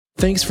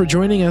Thanks for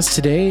joining us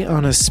today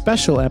on a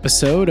special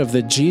episode of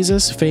the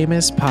Jesus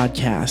Famous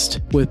Podcast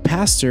with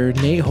Pastor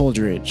Nate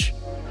Holdridge.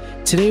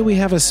 Today we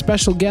have a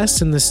special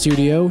guest in the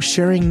studio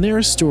sharing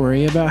their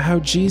story about how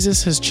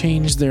Jesus has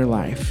changed their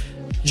life.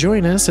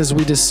 Join us as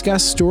we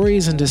discuss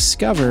stories and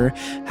discover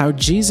how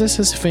Jesus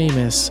is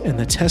famous in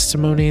the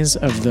testimonies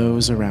of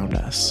those around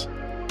us.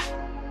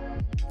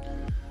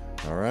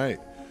 All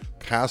right.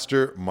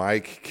 Pastor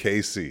Mike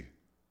Casey.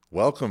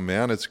 Welcome,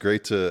 man. It's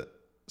great to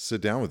sit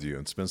down with you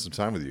and spend some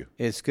time with you.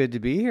 It's good to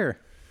be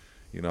here.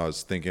 You know, I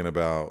was thinking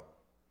about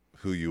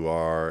who you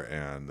are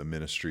and the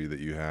ministry that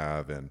you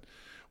have. And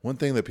one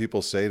thing that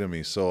people say to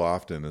me so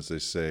often is they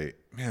say,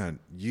 man,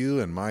 you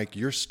and Mike,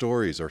 your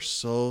stories are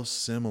so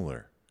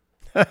similar.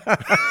 I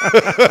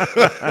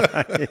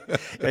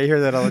hear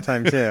that all the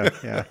time too.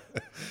 Yeah.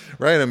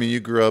 Right. I mean, you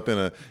grew up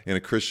in a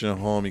Christian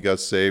home. You got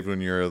saved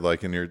when you were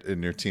like in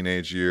your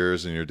teenage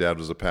years, and your dad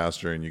was a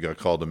pastor, and you got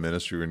called to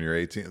ministry when you were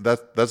 18.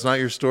 That's not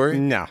your story?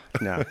 No.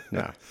 No,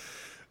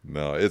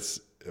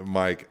 it's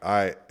Mike.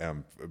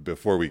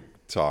 Before we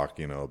talk,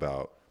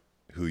 about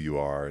who you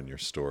are and your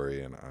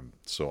story, and I'm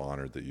so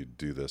honored that you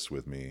do this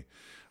with me.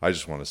 I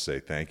just want to say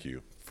thank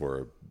you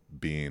for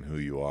being who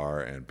you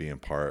are and being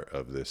part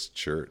of this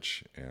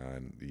church,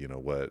 and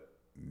what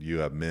you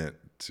have meant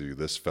to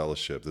this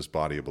fellowship, this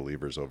body of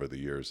believers over the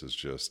years is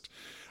just,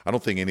 I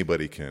don't think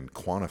anybody can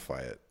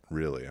quantify it,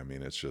 really. I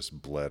mean, it's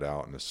just bled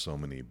out into so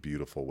many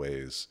beautiful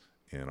ways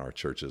in our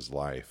church's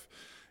life.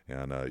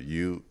 And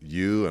you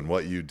and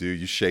what you do,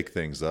 you shake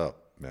things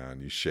up,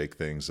 man. You shake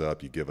things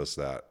up. You give us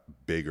that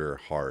bigger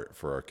heart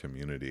for our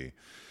community.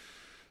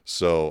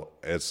 So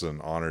it's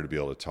an honor to be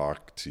able to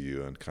talk to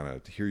you and kind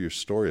of hear your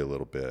story a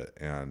little bit.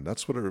 And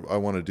that's what I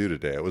want to do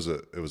today. It was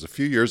a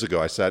few years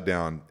ago, I sat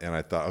down and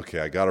I thought, okay,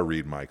 I got to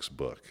read Mike's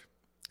book.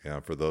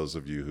 And for those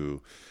of you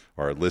who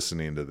are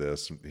listening to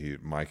this,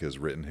 Mike has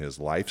written his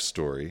life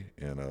story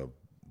in a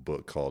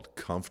book called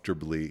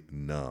Comfortably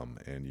Numb.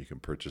 And you can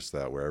purchase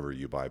that wherever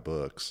you buy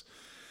books.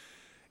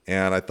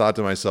 And I thought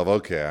to myself,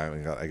 okay,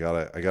 I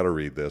gotta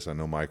read this. I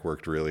know Mike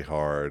worked really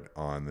hard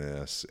on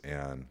this,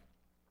 and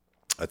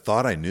I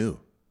thought I knew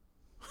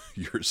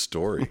your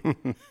story.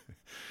 And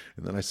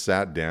then I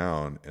sat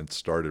down and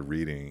started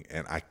reading,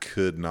 and I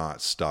could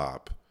not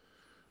stop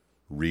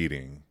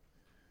reading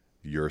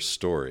your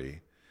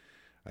story.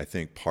 I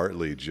think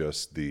partly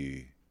just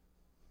the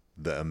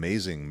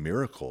amazing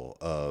miracle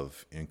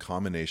of, in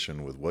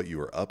combination with what you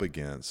were up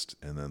against,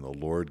 and then the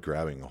Lord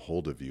grabbing a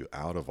hold of you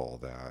out of all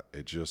that,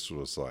 it just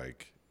was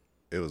like,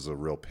 it was a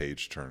real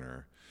page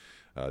turner.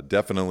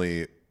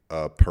 Definitely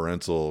a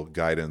parental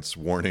guidance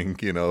warning,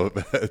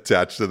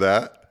 attached to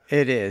that.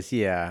 It is,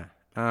 yeah.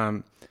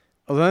 The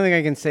only thing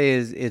I can say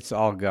is it's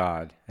all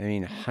God. I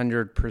mean,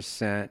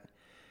 100%.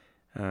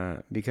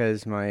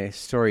 Because my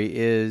story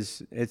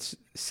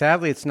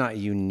sadly, it's not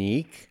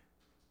unique.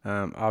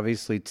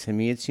 Obviously, to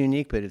me, it's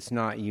unique, but it's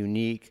not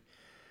unique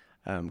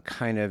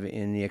kind of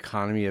in the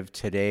economy of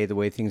today, the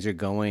way things are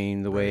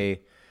going, the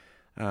way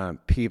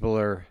people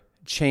are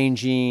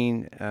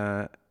changing.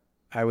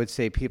 I would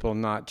say people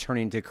not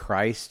turning to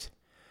Christ.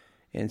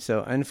 And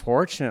so,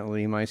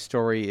 unfortunately, my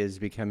story is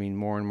becoming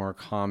more and more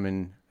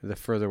common the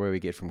further away we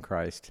get from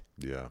Christ.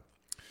 Yeah.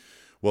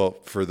 Well,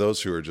 for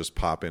those who are just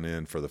popping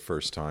in for the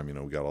first time,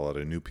 we got a lot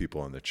of new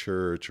people in the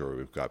church, or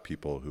we've got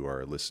people who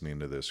are listening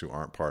to this who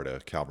aren't part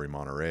of Calvary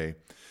Monterey.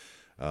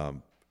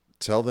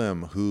 Tell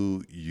them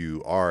who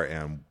you are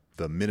and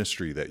the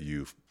ministry that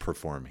you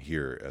perform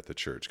here at the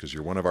church, because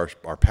you're one of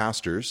our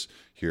pastors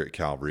here at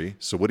Calvary.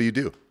 So what do you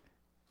do?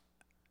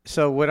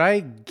 So what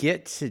I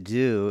get to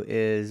do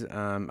is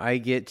I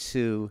get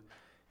to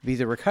be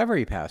the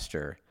recovery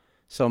pastor.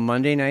 So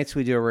Monday nights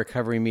we do a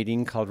recovery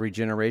meeting called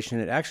Regeneration.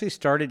 It actually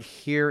started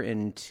here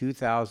in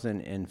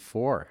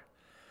 2004.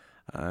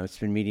 It's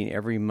been meeting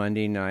every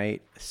Monday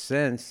night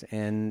since.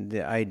 And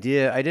the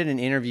idea, I did an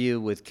interview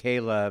with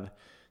Caleb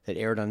that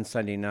aired on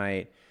Sunday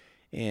night.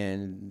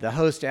 And the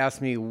host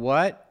asked me,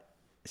 what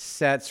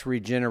sets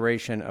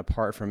Regeneration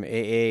apart from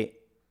AA,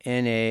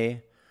 NA,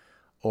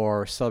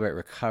 or Celebrate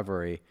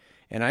Recovery?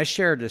 And I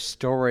shared a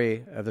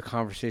story of the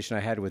conversation I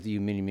had with you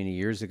many, many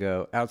years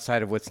ago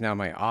outside of what's now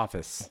my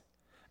office.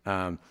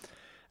 I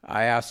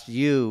asked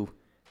you,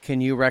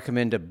 can you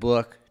recommend a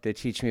book to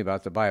teach me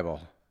about the Bible?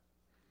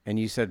 And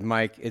you said,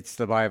 Mike, it's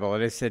the Bible.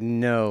 And I said,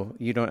 no,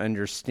 you don't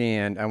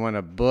understand. I want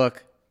a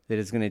book that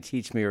is going to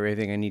teach me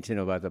everything I need to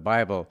know about the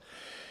Bible.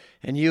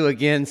 And you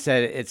again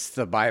said, it's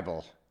the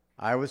Bible.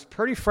 I was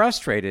pretty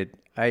frustrated.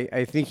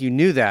 I think you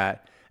knew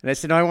that. And I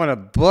said, no, I want a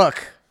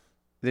book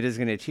that is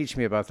going to teach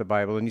me about the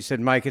Bible. And you said,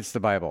 Mike, it's the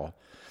Bible.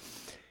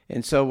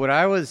 And so what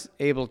I was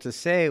able to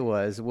say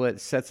was, what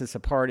sets us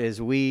apart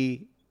is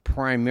we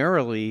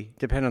primarily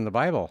depend on the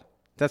Bible.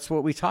 That's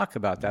what we talk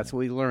about. That's what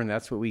we learn.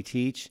 That's what we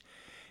teach.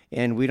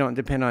 And we don't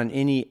depend on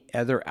any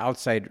other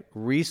outside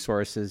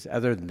resources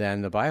other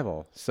than the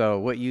Bible. So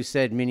what you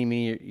said many,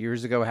 many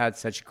years ago had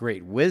such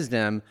great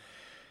wisdom.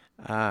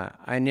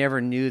 I never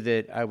knew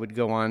that I would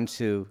go on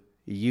to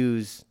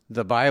use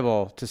the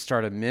Bible to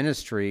start a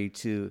ministry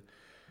to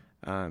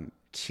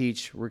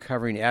teach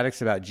recovering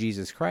addicts about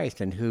Jesus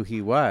Christ and who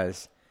he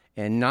was,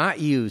 and not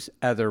use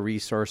other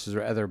resources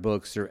or other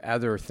books or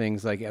other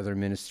things like other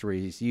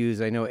ministries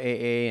use. I know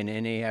AA and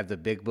NA have the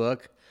big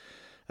book.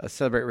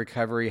 Celebrate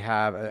Recovery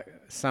have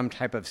some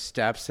type of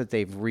steps that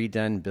they've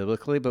redone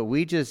biblically, but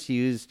we just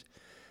used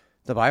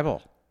the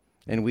Bible,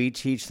 and we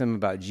teach them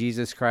about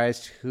Jesus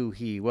Christ, who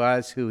he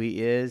was, who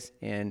he is,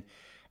 and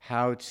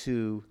how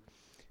to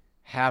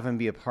have him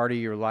be a part of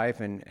your life,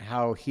 and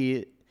how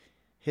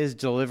his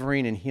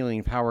delivering and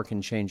healing power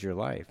can change your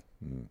life.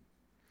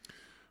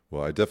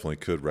 Well, I definitely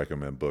could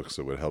recommend books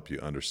that would help you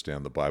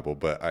understand the Bible,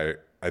 but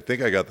I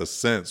think I got the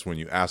sense when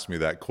you asked me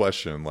that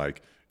question,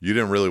 like, you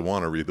didn't really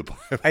want to read the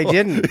Bible. I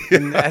didn't.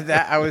 And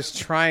I was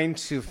trying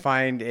to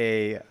find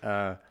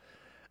a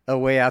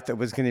way out that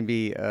was going to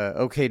be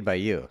okayed by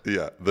you.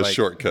 Yeah, the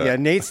shortcut. Yeah,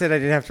 Nate said I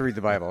didn't have to read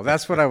the Bible.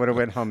 That's what I would have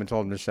went home and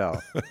told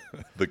Michelle.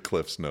 The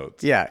Cliff's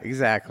Notes. Yeah,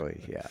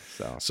 exactly. Yeah.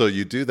 So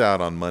you do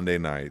that on Monday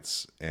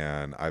nights,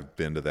 and I've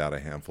been to that a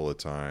handful of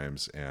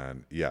times,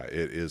 and yeah,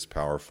 it is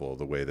powerful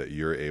the way that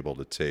you're able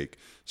to take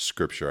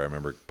Scripture. I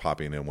remember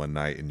popping in one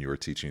night, and you were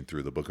teaching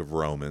through the book of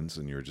Romans,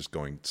 and you were just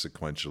going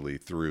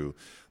sequentially through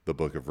the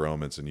book of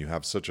Romans, and you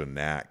have such a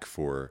knack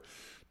for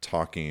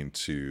talking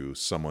to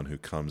someone who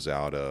comes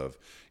out of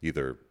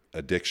either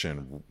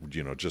addiction,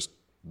 just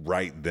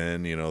right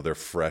then, they're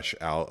fresh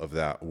out of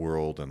that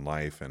world and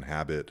life and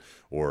habit,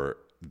 or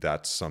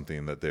that's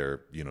something that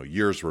they're,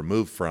 years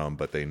removed from,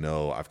 but they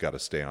know I've got to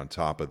stay on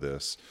top of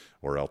this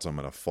or else I'm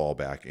going to fall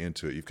back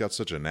into it. You've got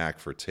such a knack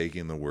for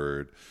taking the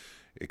word,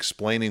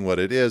 explaining what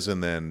it is,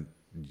 and then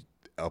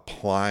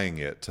applying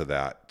it to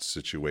that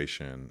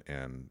situation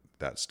and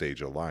that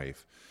stage of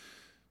life.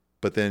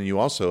 But then you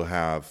also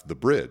have the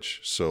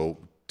bridge.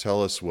 So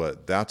tell us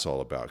what that's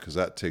all about, because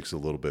that takes a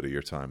little bit of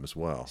your time as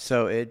well.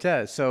 So it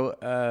does.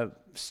 So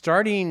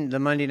starting the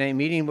Monday night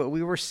meeting, what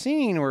we were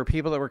seeing were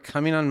people that were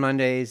coming on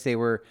Mondays. They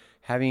were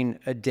having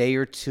a day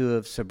or two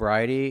of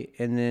sobriety.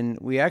 And then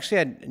we actually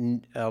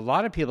had a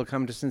lot of people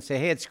come to us and say,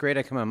 hey, it's great.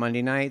 I come on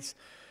Monday nights.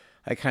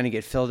 I kind of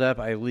get filled up.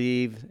 I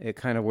leave. It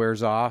kind of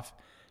wears off.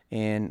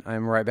 And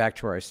I'm right back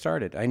to where I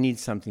started. I need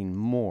something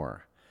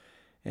more.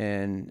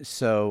 And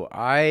so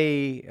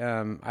I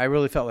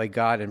really felt like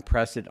God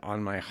impressed it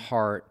on my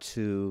heart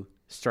to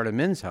start a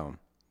men's home.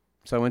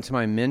 So I went to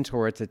my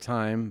mentor at the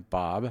time,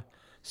 Bob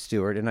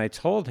Stewart, and I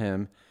told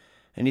him,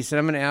 and he said,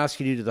 I'm going to ask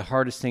you to do the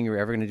hardest thing you're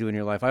ever going to do in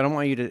your life. I don't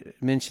want you to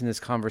mention this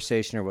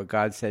conversation or what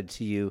God said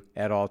to you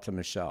at all to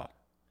Michelle.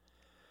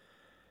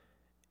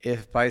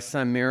 If by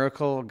some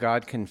miracle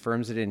God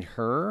confirms it in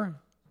her,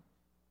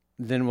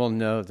 then we'll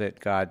know that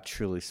God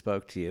truly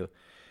spoke to you.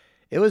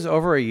 It was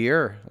over a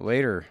year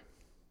later.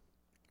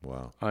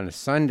 Wow. On a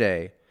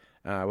Sunday,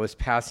 I was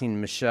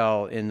passing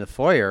Michelle in the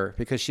foyer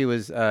because she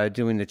was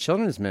doing the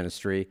children's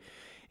ministry,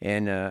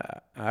 and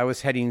I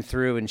was heading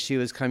through, and she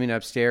was coming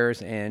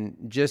upstairs, and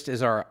just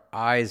as our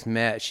eyes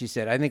met, she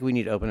said, I think we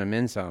need to open a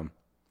men's home.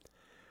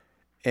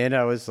 And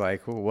I was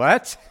like,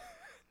 what?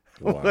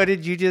 Wow. What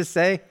did you just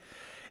say?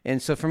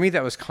 And so for me,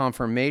 that was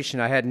confirmation.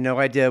 I had no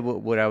idea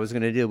what I was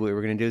going to do, what we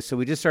were going to do. So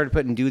we just started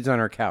putting dudes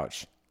on our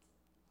couch.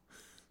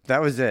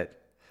 That was it.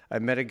 I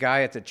met a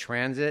guy at the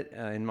Transit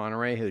in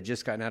Monterey who had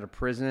just gotten out of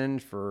prison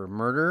for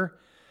murder.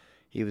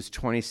 He was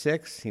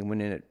 26. He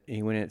went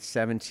in at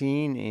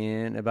 17,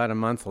 and about a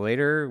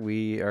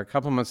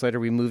couple months later,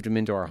 we moved him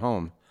into our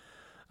home.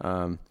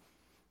 And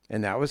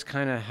that was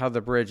kind of how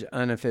the bridge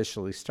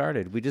unofficially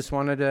started. We just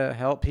wanted to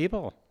help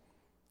people.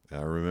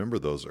 I remember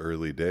those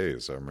early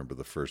days. I remember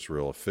the first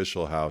real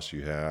official house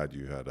you had.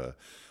 You had a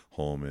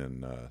home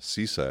in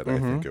Seaside, I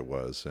think it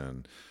was,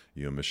 and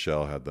you and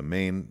Michelle had the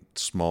main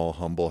small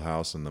humble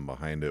house, and then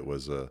behind it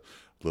was a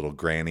little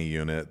granny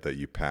unit that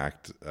you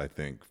packed, I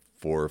think,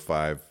 4 or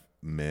 5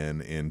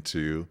 men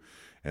into.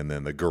 And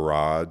then the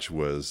garage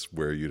was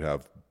where you'd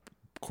have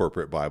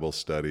corporate Bible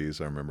studies.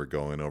 I remember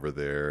going over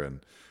there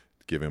and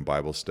giving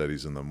Bible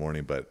studies in the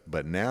morning.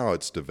 But now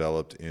it's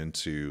developed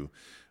into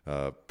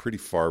pretty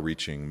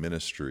far-reaching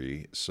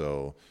ministry.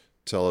 So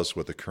tell us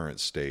what the current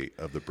state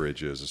of the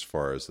bridge is as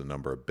far as the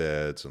number of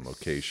beds and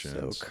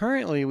locations. So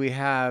currently we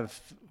have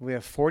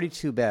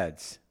 42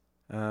 beds.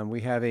 We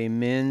have a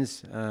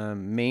men's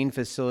main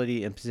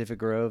facility in Pacific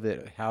Grove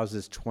that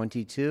houses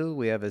 22.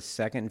 We have a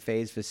second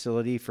phase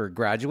facility for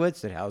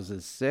graduates that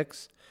houses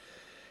 6.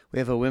 We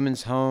have a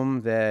women's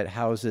home that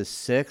houses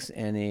 6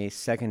 and a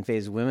second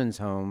phase women's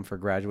home for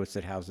graduates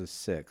that houses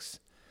 6.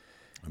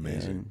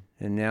 Amazing.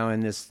 And now in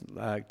this,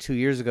 2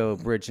 years ago,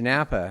 Bridge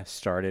Napa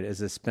started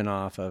as a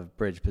spinoff of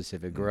Bridge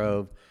Pacific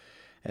Grove,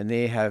 and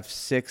they have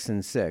 6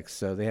 and 6,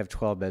 so they have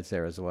 12 beds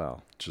there as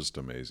well. Just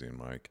amazing,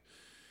 Mike.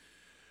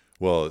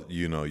 Well,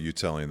 you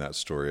telling that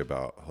story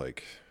about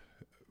like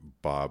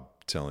Bob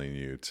telling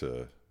you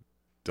to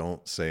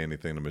don't say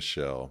anything to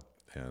Michelle,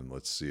 And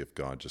let's see if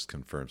God just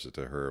confirms it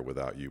to her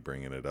without you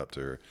bringing it up to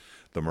her.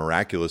 The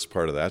miraculous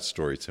part of that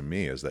story to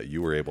me is that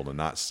you were able to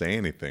not say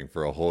anything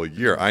for a whole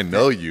year. I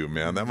know you,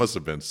 man. That must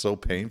have been so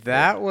painful.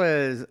 That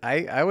was,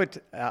 I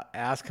would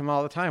ask him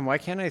all the time, why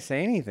can't I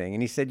say anything?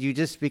 And he said,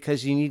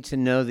 because you need to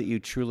know that you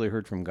truly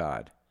heard from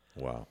God.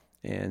 Wow.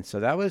 And so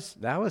that was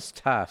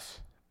tough.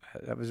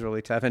 That was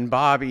really tough. And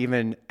Bob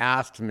even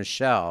asked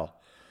Michelle,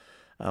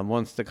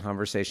 once the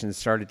conversation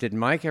started, did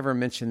Mike ever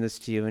mention this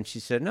to you? And she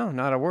said, no,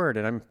 not a word.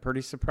 And I'm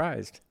pretty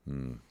surprised.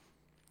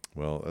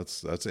 Well,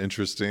 that's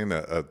interesting.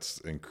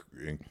 That's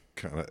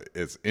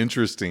it's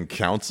interesting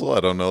counsel.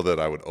 I don't know that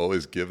I would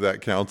always give that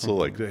counsel.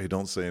 Like, hey,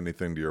 don't say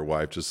anything to your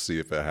wife. Just see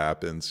if it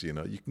happens. You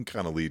can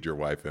kind of lead your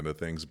wife into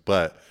things.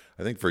 But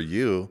I think for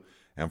you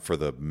and for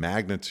the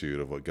magnitude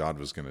of what God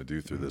was going to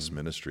do through this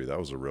ministry, that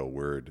was a real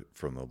word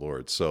from the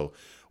Lord. So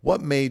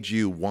what made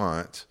you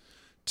want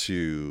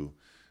to,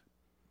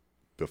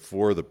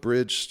 before the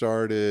bridge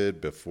started,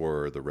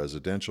 before the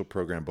residential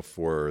program,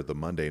 before the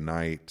Monday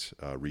night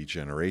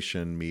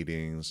regeneration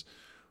meetings,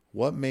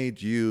 what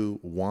made you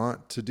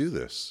want to do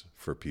this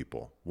for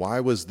people? Why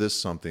was this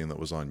something that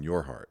was on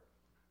your heart?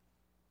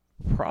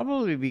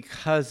 Probably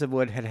because of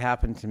what had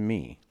happened to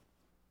me.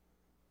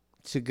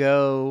 To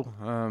go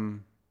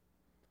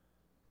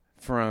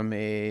from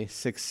a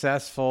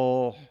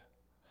successful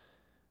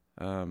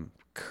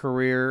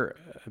career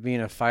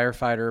being a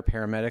firefighter,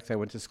 paramedic that I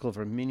went to school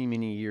for many,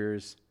 many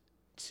years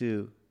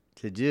to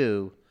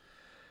go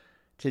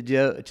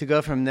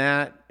from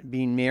that,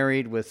 being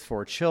married with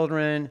 4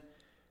 children,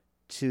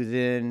 to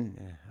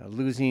then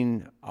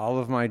losing all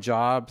of my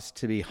jobs,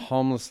 to be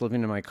homeless,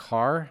 living in my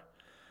car,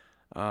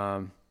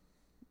 and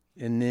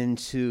then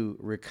to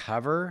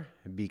recover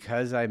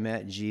because I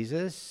met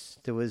Jesus.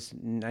 To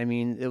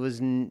me, there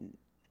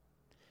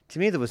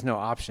was no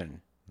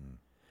option.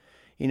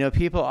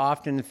 People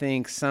often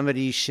think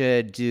somebody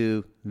should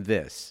do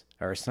this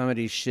or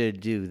somebody should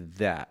do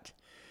that.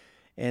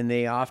 And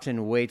they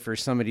often wait for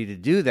somebody to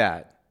do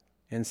that.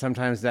 And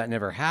sometimes that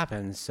never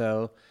happens.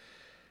 So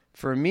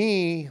for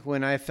me,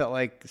 when I felt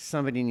like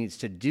somebody needs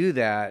to do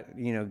that,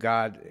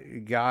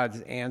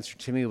 God's answer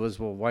to me was,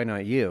 well, why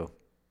not you?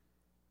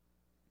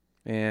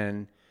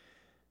 And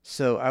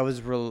so I was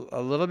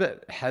a little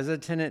bit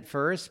hesitant at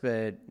first,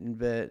 but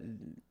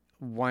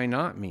why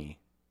not me?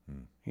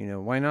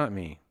 Why not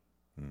me?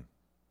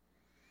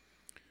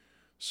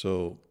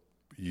 So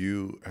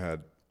you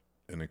had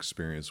an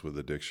experience with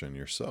addiction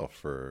yourself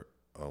for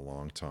a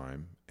long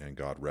time, and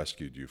God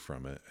rescued you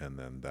from it. And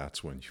then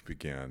that's when you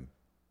began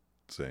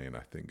saying,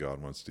 I think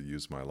God wants to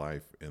use my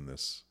life in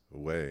this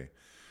way.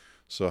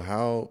 So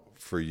how,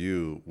 for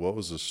you, what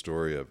was the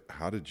story of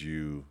how did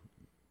you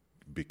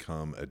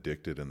become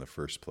addicted in the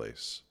first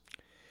place?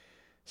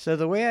 So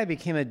the way I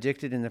became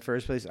addicted in the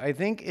first place, I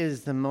think,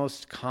 is the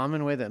most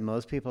common way that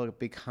most people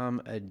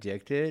become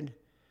addicted.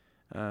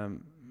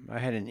 I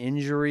had an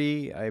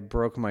injury. I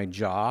broke my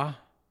jaw.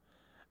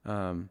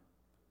 I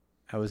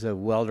was a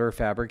welder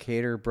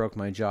fabricator, broke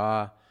my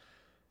jaw,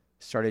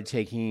 started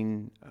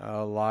taking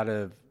a lot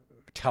of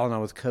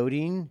Tylenol with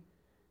codeine.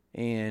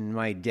 And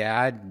my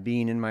dad,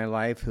 being in my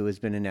life, who has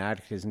been an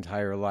addict his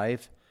entire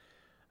life,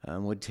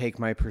 would take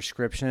my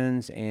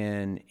prescriptions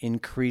and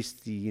increase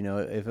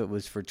if it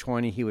was for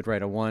 20, he would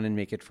write a 1 and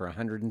make it for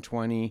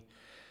 120.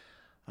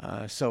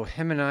 So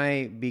him and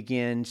I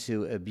began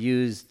to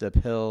abuse the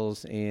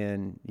pills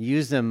and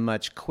use them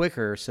much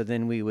quicker. So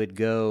then we would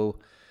go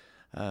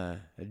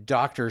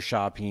doctor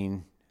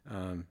shopping,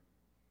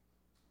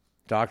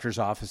 doctor's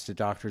office to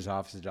doctor's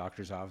office to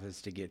doctor's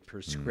office to get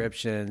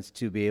prescriptions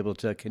to be able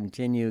to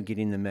continue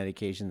getting the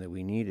medication that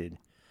we needed.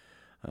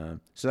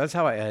 So that's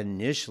how I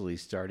initially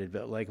started.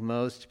 But like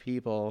most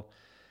people,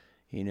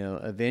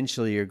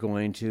 eventually you're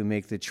going to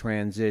make the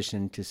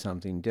transition to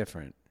something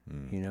different.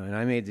 And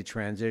I made the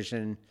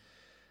transition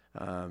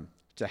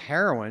to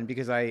heroin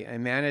because I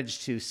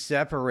managed to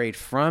separate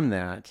from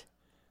that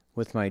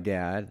with my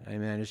dad. I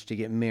managed to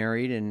get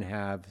married and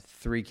have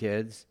 3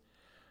 kids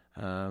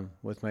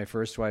with my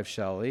first wife,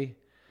 Shelley,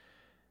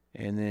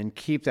 and then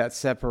keep that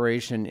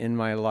separation in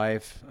my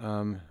life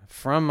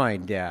from my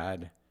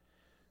dad.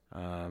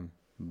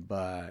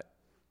 But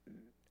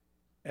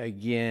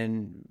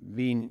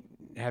again,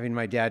 having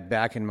my dad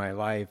back in my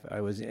life,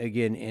 I was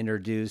again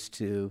introduced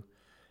to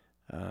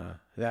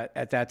that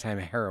at that time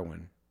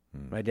heroin.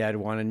 My dad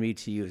wanted me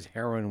to use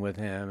heroin with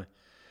him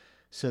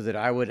so that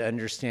I would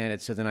understand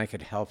it, so then I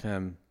could help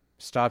him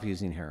stop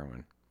using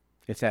heroin.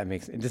 It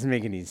doesn't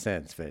make any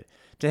sense, but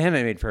to him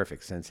it made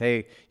perfect sense.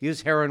 Hey,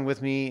 use heroin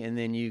with me, and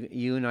then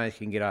you and I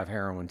can get off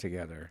heroin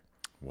together.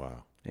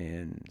 Wow.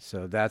 And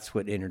so that's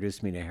what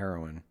introduced me to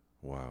heroin.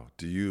 Wow.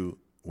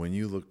 When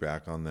you look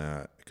back on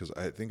that, because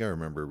I think I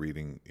remember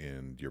reading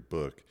in your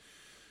book,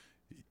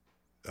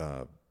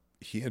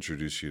 he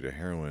introduced you to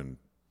heroin.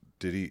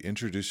 Did he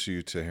introduce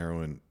you to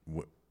heroin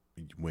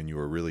when you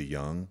were really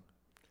young,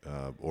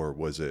 or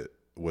was it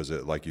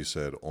like you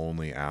said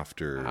only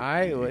after?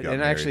 I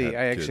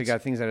actually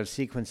got things out of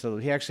sequence. So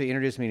he actually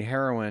introduced me to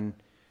heroin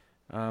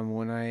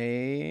When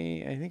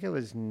I think I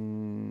was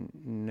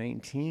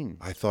 19.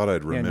 I thought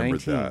I'd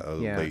remembered 19, that, a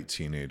late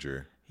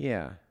teenager.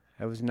 Yeah,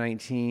 I was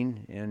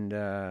 19,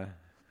 and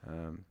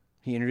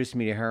he introduced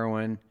me to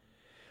heroin.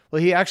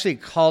 Well, he actually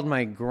called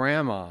my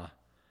grandma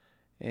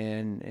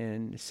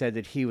and said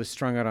that he was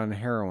strung out on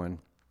heroin.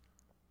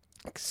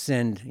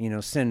 Send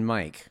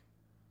Mike.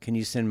 Can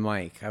you send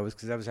Mike?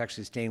 Because I was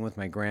actually staying with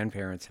my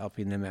grandparents,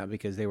 helping them out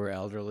because they were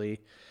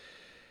elderly.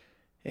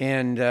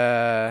 And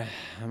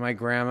my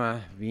grandma,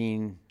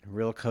 being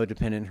real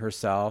codependent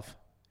herself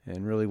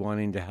and really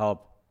wanting to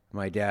help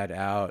my dad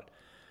out,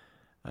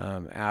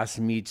 asked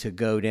me to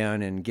go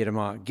down and get him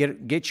off,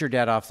 get your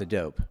dad off the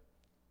dope.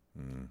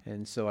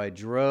 And so I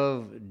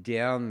drove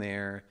down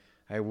there.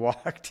 I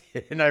walked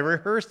in. I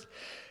rehearsed.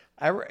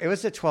 It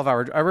was a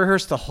 12-hour. I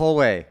rehearsed the whole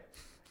way.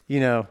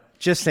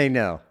 Just say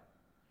no.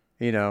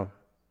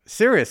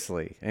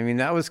 Seriously. I mean,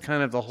 that was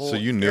kind of the whole. So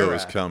you knew era. it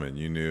was coming.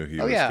 You knew he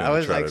was. I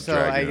was try like, to so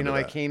drag you into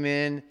I that. came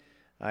in.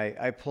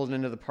 I pulled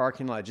into the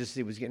parking lot just as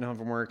he was getting home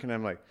from work, and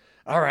I'm like,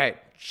 all right,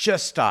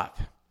 just stop.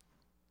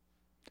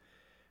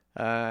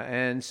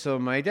 And so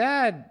my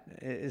dad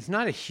is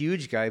not a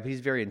huge guy, but he's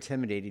very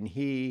intimidating.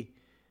 He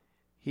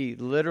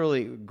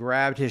literally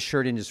grabbed his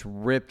shirt and just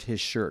ripped his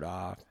shirt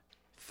off,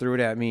 threw it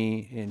at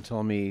me, and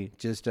told me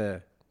just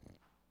to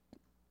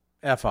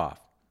F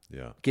off.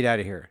 Yeah. Get out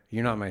of here.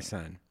 You're not my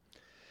son.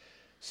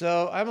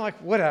 So I'm like,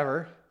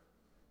 whatever.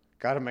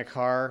 Got in my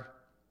car.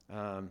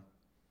 And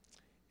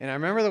I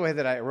remember the way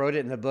that I wrote it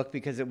in the book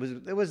because it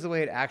was the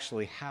way it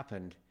actually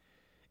happened.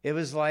 It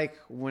was like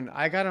when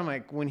I got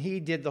on when he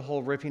did the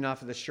whole ripping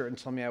off of the shirt and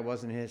told me I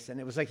wasn't his, and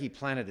it was like he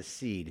planted a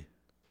seed.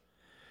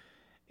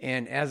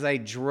 And as I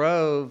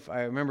drove,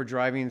 I remember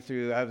driving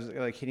through, I was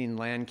like hitting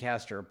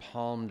Lancaster,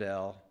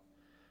 Palmdale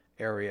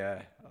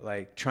area,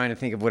 like trying to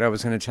think of what I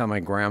was going to tell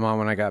my grandma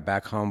when I got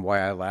back home, why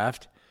I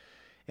left.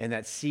 And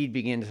that seed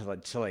began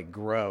to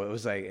grow. It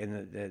was like,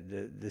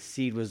 and the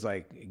seed was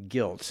like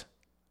guilt.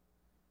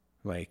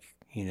 And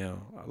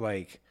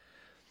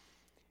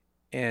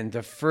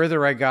the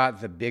further I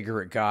got, the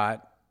bigger it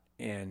got.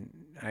 And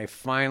I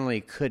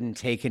finally couldn't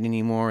take it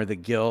anymore, the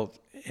guilt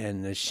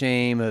and the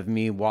shame of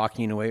me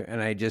walking away.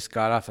 And I just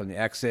got off on the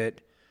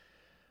exit,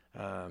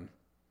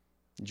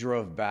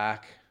 drove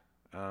back,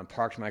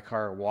 parked my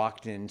car,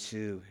 walked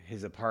into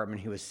his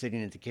apartment. He was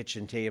sitting at the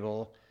kitchen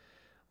table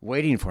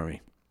waiting for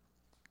me.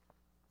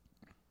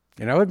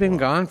 And I would have been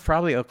gone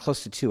probably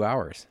close to 2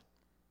 hours,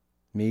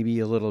 maybe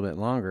a little bit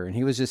longer. And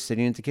he was just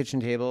sitting at the kitchen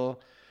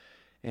table.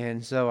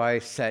 And so I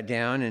sat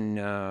down and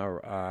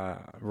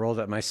rolled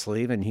up my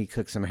sleeve, and he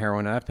cooked some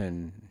heroin up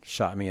and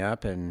shot me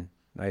up. And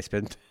I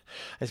spent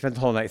the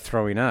whole night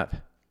throwing up,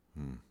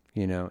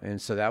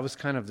 And so that was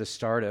kind of the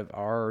start of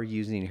our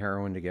using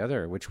heroin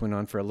together, which went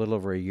on for a little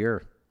over a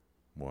year.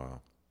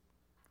 Wow.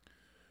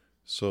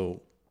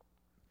 So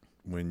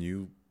when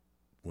you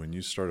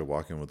started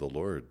walking with the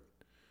Lord,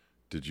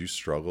 did you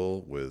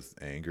struggle with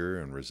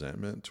anger and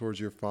resentment towards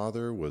your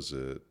father? Was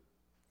it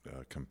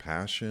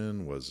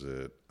compassion? Was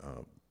it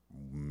a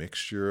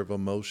mixture of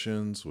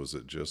emotions? Was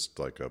it just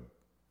like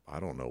I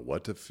don't know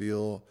what to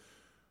feel?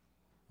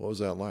 What was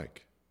that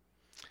like?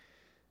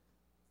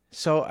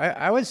 So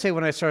I would say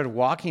when I started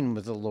walking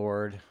with the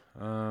Lord,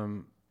 I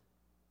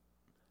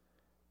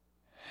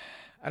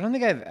don't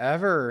think I've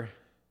ever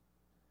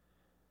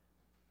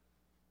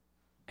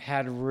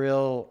had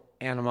real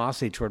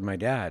animosity toward my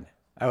dad.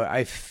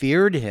 I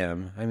feared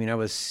him. I mean, I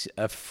was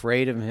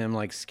afraid of him,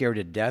 like scared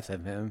to death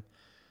of him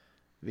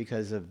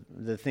because of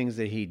the things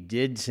that he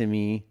did to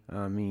me.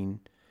 I mean,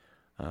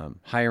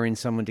 hiring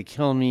someone to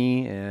kill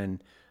me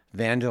and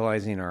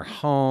vandalizing our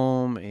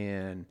home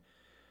and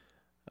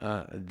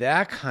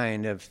that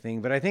kind of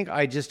thing. But I think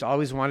I just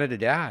always wanted a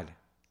dad.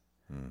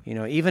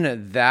 Even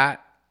at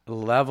that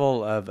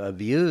level of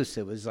abuse,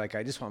 it was like,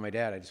 I just want my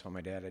dad. I just want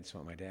my dad. I just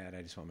want my dad.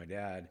 I just want my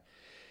dad.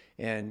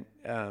 And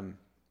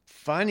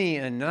funny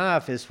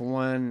enough is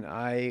when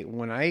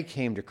I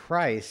came to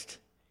Christ,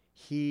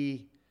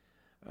 he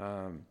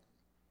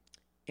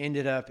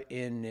ended up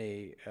in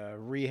a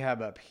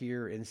rehab up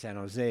here in San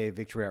Jose,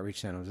 Victory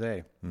Outreach San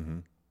Jose. Mm-hmm.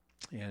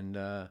 And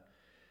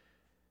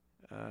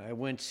I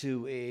went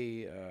to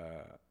a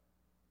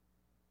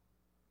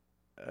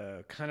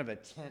kind of a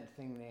tent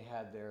thing they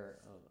had there,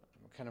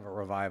 kind of a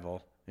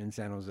revival in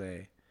San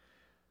Jose.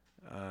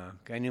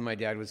 I knew my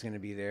dad was going to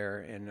be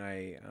there, and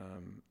I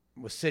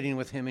was sitting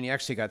with him, and he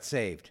actually got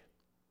saved.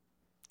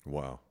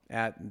 Wow.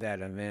 At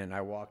that event,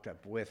 I walked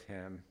up with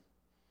him.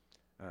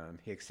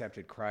 He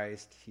accepted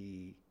Christ.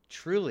 He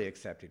truly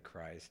accepted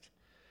Christ.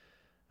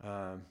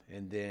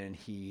 And then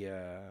he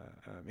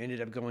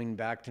ended up going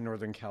back to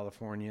Northern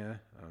California.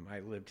 I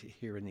lived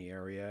here in the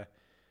area.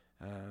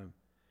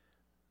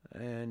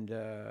 And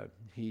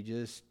he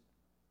just,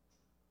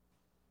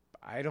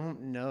 I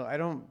don't know. I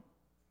don't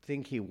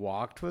think he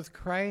walked with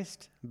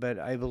Christ, but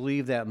I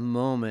believe that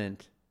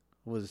moment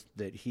was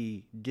that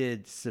he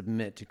did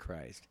submit to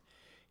Christ.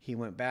 He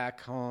went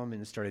back home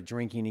and started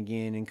drinking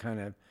again and kind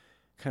of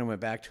went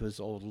back to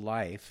his old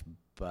life,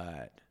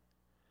 but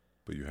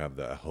you have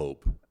that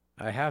hope.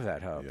 I have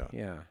that hope.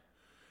 Yeah.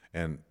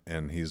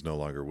 And he's no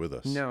longer with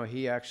us. No,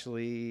 he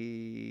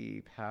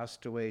actually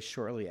passed away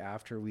shortly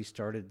after we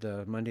started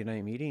the Monday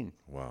night meeting.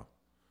 Wow.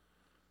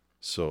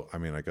 So, I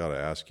mean, I got to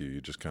ask you,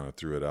 you just kind of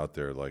threw it out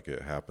there like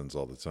it happens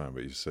all the time,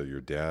 but you said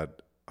your dad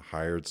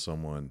hired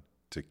someone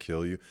to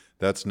kill you.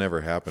 That's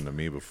never happened to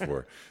me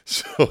before.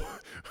 So,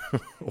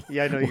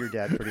 yeah, I know your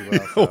dad pretty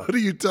well. So. What are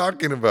you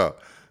talking about?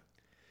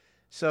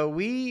 So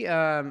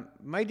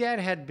my dad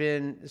had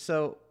been,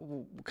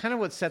 kind of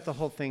what set the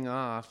whole thing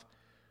off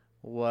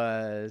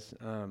was,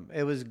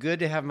 it was good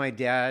to have my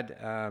dad,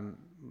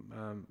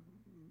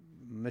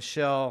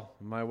 Michelle,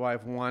 my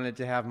wife, wanted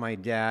to have my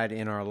dad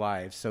in our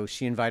lives. So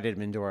she invited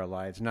him into our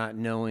lives, not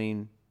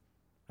knowing.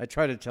 I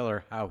tried to tell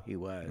her how he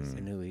was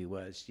and who he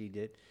was. She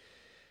did.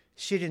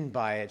 She didn't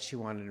buy it. She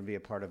wanted to be a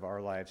part of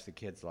our lives, the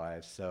kids'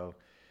 lives. So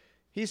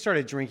he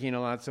started drinking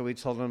a lot. So we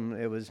told him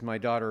it was my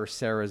daughter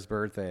Sarah's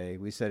birthday.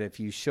 We said, if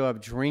you show up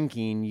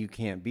drinking, you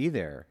can't be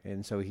there.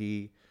 And so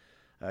a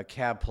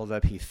cab pulled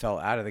up. He fell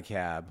out of the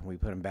cab. We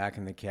put him back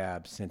in the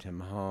cab, sent him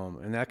home.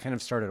 And that kind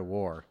of started a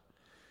war.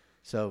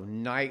 So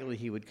nightly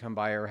he would come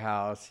by our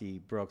house. He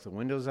broke the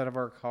windows out of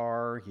our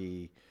car.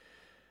 He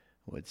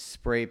would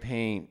spray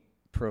paint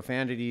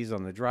profanities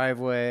on the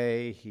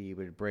driveway. He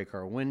would break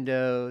our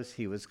windows.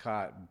 He was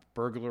caught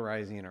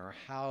burglarizing our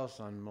house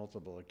on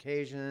multiple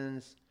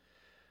occasions,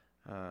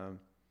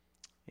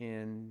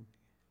 and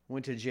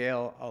went to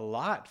jail a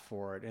lot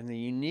for it. And the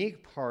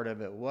unique part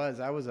of it was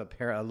I was a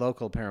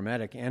local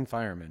paramedic and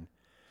fireman.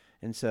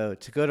 And so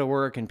to go to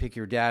work and pick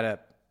your dad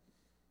up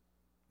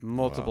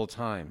multiple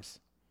times,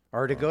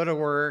 or to go to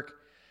work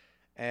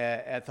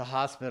at the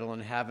hospital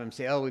and have him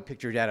say, oh, we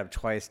picked your dad up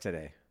twice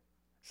today.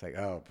 It's like,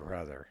 oh,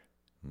 brother.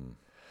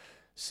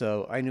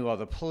 So I knew all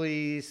the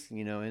police,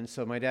 and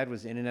so my dad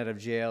was in and out of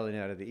jail and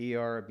out of the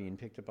ER, being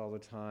picked up all the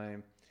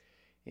time.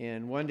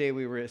 And one day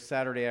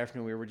Saturday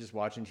afternoon, we were just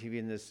watching TV,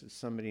 and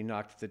somebody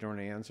knocked at the door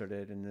and I answered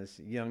it. And this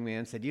young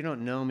man said, you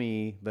don't know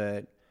me,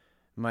 but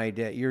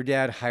your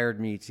dad hired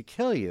me to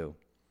kill you.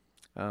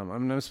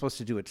 I'm supposed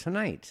to do it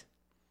tonight.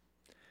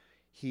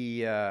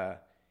 He,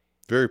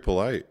 very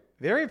polite.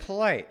 Very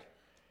polite.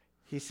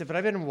 He said, but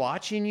I've been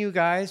watching you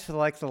guys for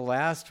like the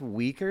last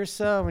week or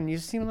so, and you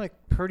seem like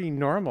pretty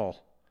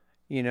normal.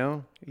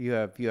 You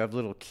have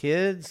little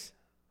kids.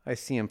 I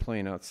see them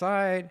playing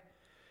outside.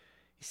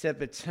 He said,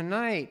 but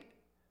tonight,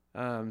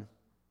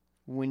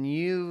 when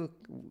you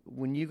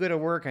go to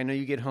work, I know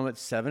you get home at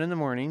 7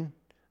 a.m.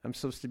 I'm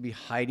supposed to be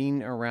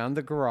hiding around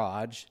the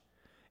garage,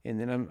 and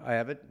then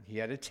he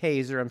had a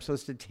taser. I'm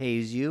supposed to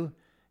tase you,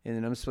 and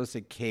then I'm supposed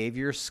to cave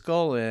your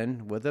skull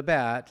in with a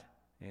bat,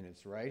 and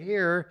it's right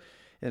here.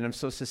 And I'm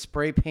supposed to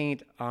spray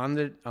paint on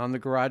the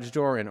garage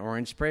door in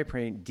orange spray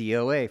paint,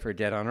 DOA, for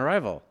dead on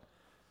arrival.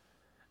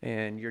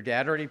 And your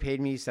dad already paid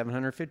me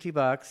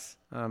 $750.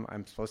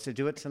 I'm supposed to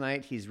do it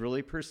tonight. He's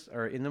really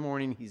or in the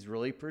morning. He's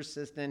really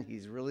persistent.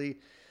 He's really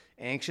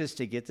anxious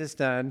to get this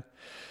done.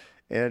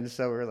 And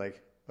so we're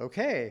like,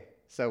 okay.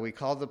 So we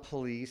called the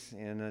police,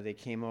 and they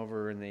came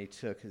over, and they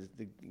took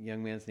the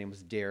young man's name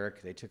was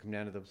Derek. They took him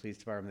down to the police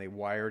department. They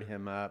wired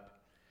him up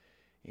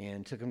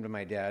and took him to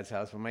my dad's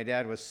house. But my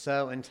dad was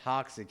so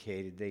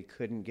intoxicated, they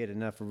couldn't get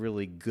enough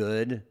really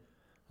good,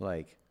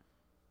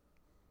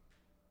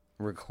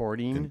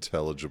 recording.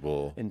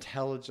 Intelligible.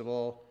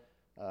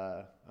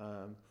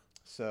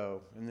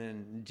 So, and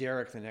then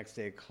Derek the next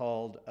day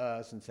called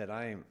us and said,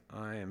 I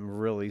am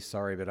really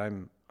sorry, but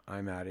I'm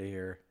out of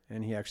here.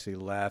 And he actually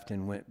left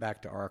and went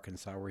back to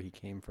Arkansas, where he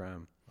came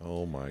from.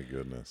 Oh my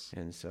goodness.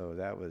 And so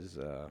that was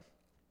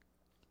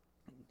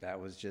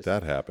just...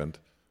 That happened.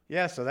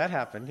 Yeah, so that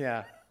happened,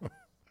 yeah. I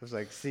was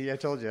like, see, I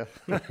told you.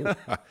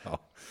 Wow.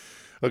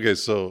 Okay,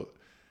 so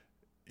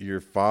your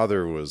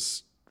father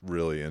was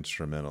really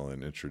instrumental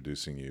in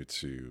introducing you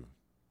to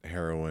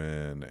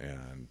heroin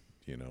and,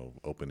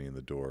 opening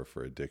the door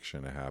for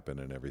addiction to happen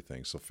and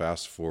everything. So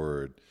fast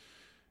forward,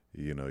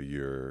 you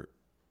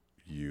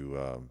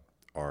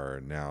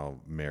are now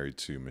married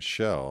to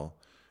Michelle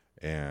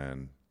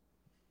and,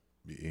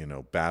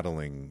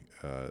 battling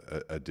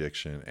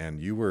addiction.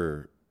 And you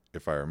were,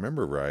 if I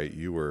remember right,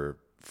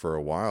 for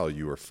a while,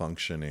 you were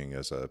functioning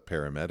as a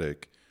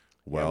paramedic.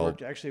 Well,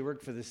 I actually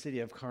worked for the City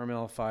of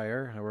Carmel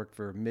Fire. I worked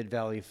for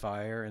Mid-Valley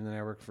Fire, and then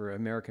I worked for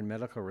American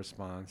Medical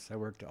Response. I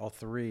worked all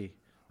three.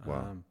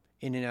 Wow.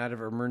 In and out of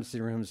emergency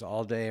rooms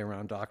all day,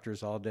 around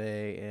doctors all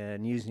day,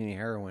 and using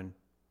heroin.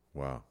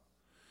 Wow.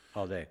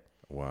 All day.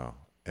 Wow.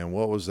 And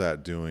what was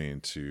that doing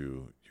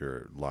to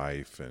your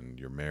life and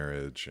your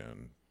marriage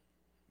and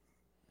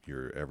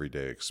your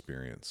everyday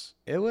experience?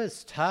 It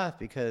was tough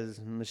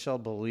because Michelle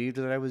believed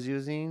that I was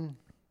using,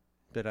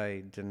 but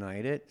I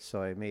denied it.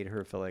 So I made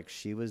her feel like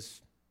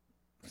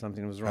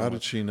something was wrong. How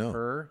did she know?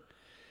 Her.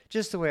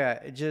 Just the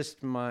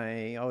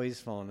way always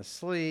falling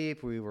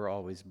asleep. We were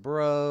always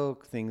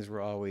broke. Things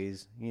were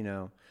always,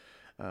 and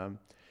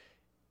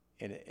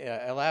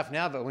I laugh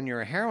now, but when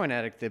you're a heroin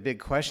addict, the big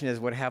question is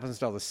what happens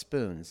to all the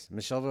spoons?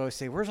 Michelle would always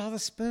say, where's all the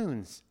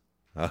spoons?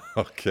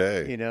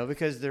 Okay. You know,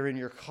 because they're in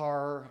your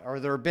car or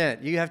they're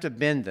bent. You have to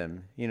bend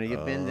them. You know, you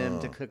bend them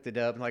to cook the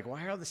dough. I'm like,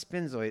 why are the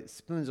spoons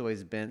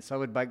always bent? So I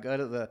would go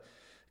to the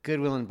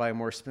Goodwill and buy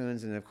more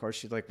spoons. And of course,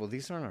 she's like, well,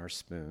 these aren't our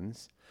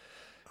spoons.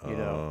 You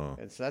know,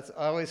 and so that's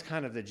always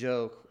kind of the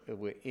joke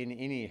in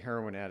any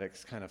heroin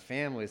addict's kind of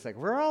family. It's like,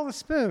 where are all the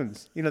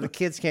spoons? You know, the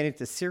kids can't eat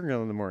the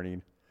cereal in the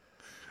morning.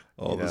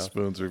 All the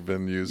spoons have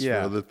been used for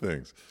other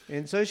things.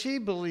 And so she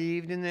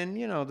believed. And then,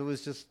 you know, there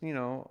was just, you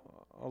know,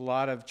 a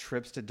lot of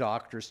trips to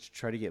doctors to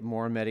try to get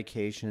more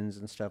medications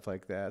and stuff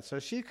like that. So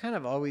she kind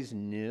of always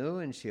knew,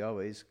 and she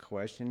always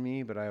questioned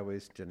me, but I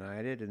always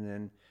denied it. And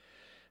then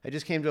I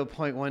just came to a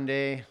point one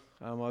day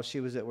while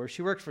she was at work.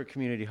 She worked for a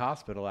community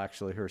hospital,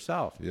 actually,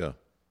 herself. Yeah.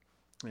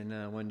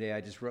 And one day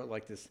I just wrote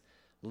like this,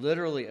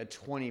 literally a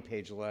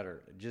 20-page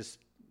letter, just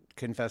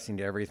confessing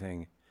to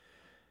everything.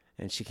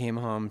 And she came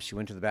home. She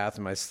went to the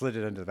bathroom. I slid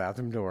it under the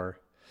bathroom door.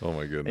 Oh,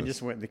 my goodness. And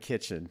just went in the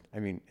kitchen.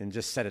 And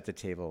just sat at the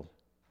table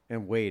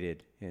and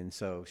waited. And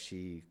so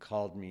she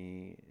called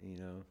me, you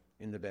know,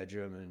 in the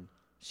bedroom, and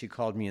she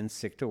called me in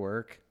sick to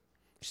work.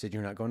 She said,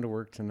 "You're not going to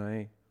work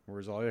tonight.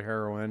 Where's all your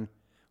heroin?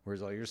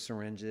 Where's all your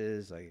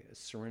syringes?" I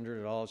surrendered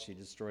it all. She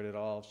destroyed it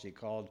all. She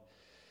called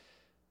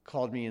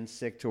me in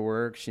sick to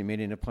work. She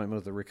made an appointment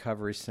with the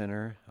recovery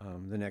center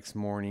the next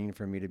morning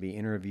for me to be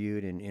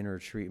interviewed and enter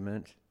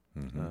treatment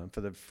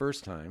for the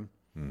first time.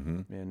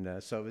 Mm-hmm.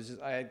 And so it was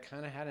just, I had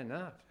kind of had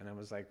enough, and I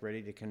was like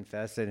ready to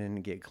confess it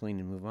and get clean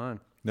and move on.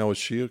 Now, was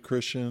she a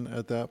Christian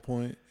at that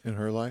point in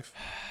her life?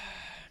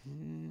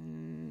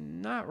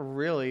 Not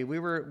really.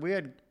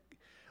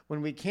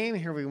 When we came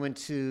here, we went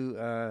to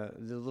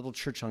the little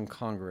church on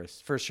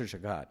Congress, First Church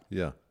of God.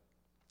 Yeah.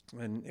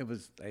 And it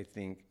was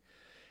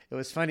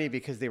funny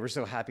because they were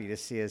so happy to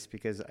see us,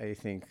 because I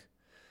think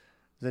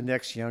the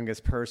next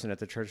youngest person at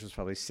the church was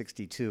probably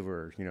 62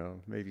 or, you know,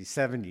 maybe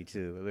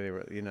 72. They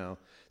were, you know.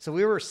 So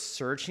we were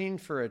searching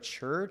for a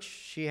church.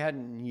 She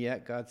hadn't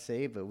yet got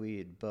saved, but we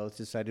had both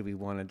decided we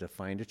wanted to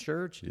find a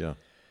church. Yeah.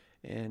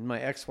 And my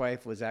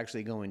ex-wife was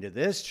actually going to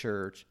this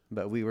church,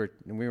 but we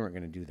weren't going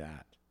to do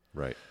that.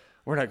 Right.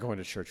 We're not going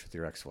to church with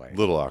your ex-wife.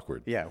 Little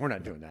awkward. Yeah, we're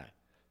not doing that.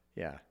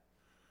 Yeah.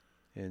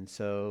 And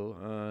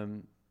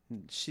so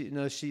she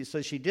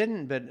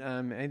didn't, but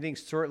I think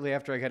shortly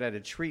after I got out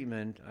of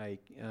treatment,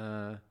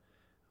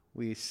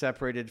 we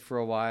separated for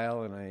a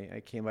while, and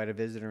I came by to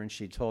visit her, and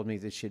she told me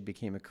that she had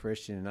became a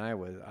Christian, and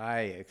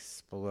I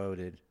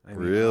exploded.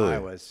 Really? I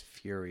was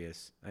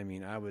furious.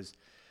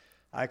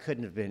 I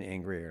couldn't have been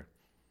angrier.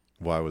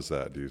 Why was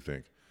that, do you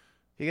think?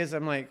 Because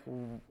I'm like,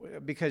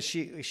 because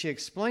she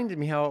explained to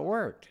me how it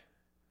worked.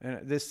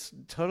 And this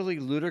totally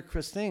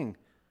ludicrous thing.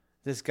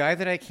 This guy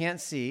that I can't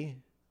see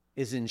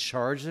is in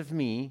charge of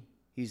me.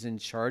 He's in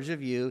charge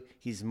of you.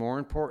 He's more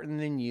important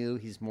than you.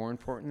 He's more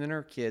important than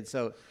our kids.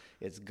 So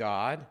it's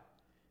God,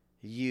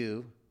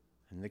 you,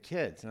 and the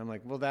kids. And I'm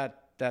like, well,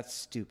 that's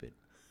stupid.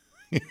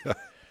 Yeah.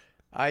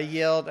 I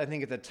yelled, I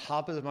think at the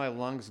top of my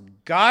lungs,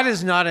 God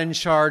is not in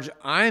charge.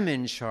 I'm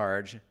in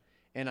charge.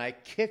 And I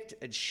kicked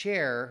a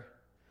chair,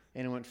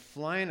 and it went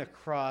flying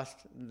across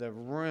the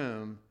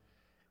room,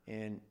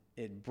 and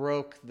it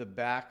broke the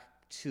back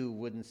 2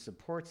 wooden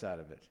supports out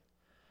of it.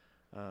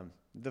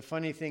 The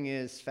funny thing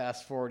is,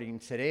 fast forwarding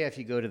today, if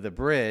you go to the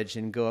bridge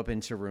and go up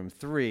into room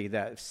 3,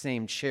 that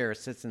same chair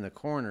sits in the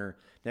corner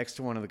next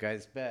to one of the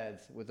guys'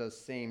 beds with those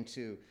same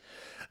 2.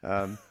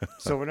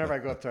 So whenever I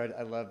go up there,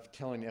 I love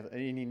telling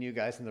any new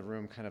guys in the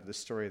room kind of the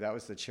story. That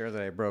was the chair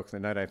that I broke the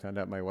night I found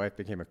out my wife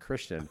became a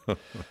Christian.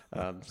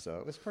 So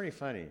it was pretty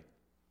funny.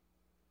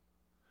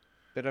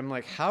 But I'm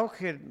like, how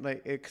could,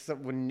 like,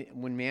 except when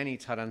Manny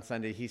taught on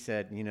Sunday, he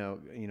said, you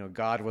know,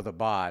 God with a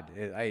bod.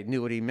 I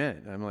knew what he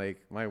meant. I'm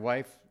like, my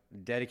wife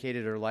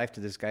dedicated her life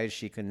to this guy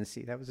she couldn't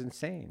see. That was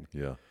insane.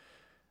 Yeah.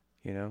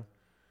 You know?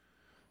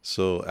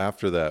 So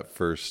after that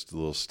first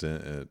little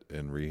stint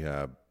in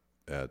rehab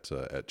at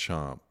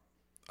Chomp,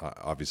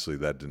 obviously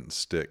that didn't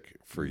stick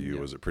for you.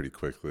 Was it pretty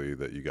quickly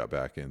that you got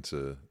back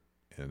into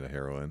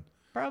heroin?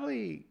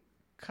 Probably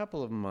a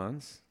couple of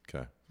months.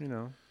 Okay. You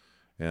know.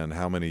 And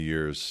how many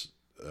years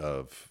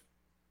of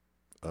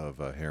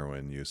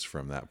heroin use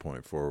from that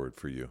point forward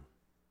for you?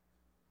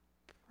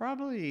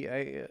 Probably,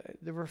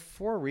 there were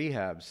 4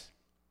 rehabs.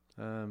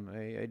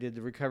 I did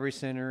the recovery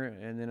center,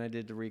 and then I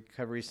did the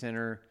recovery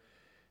center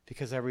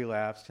because I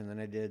relapsed, and then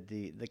I did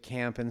the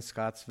camp in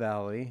Scotts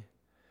Valley,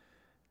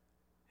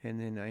 and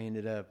then I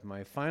ended up,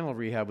 my final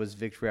rehab was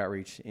Victory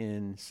Outreach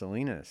in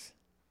Salinas.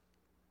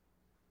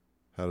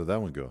 How did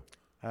that one go?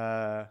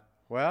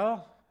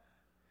 Well,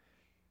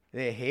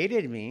 they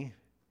hated me.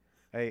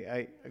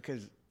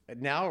 Because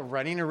now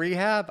running a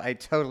rehab,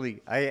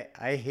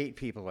 I hate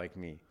people like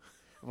me.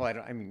 Well, you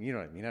know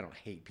what I mean? I don't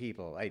hate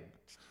people.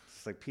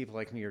 It's like people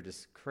like me are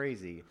just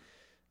crazy.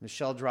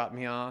 Michelle dropped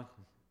me off.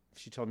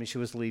 She told me she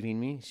was leaving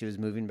me. She was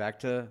moving back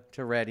to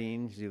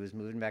Redding. She was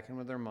moving back in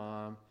with her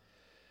mom.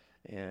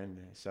 And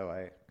so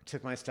I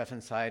took my stuff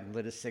inside and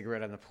lit a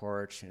cigarette on the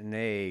porch. And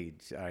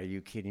are you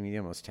kidding me? They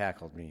almost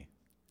tackled me.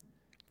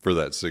 for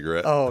that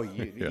cigarette. Oh,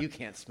 you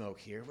can't smoke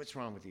here. What's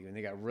wrong with you? And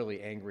they got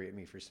really angry at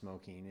me for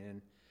smoking.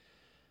 And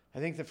I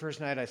think the first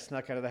night I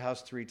snuck out of the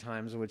house 3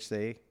 times, which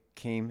they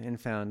came and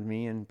found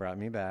me and brought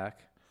me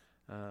back.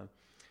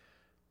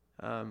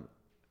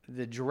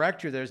 The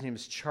director there, his name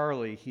is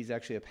Charlie. He's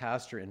actually a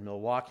pastor in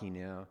Milwaukee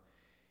now.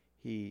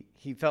 He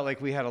felt like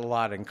we had a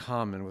lot in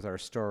common with our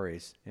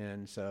stories.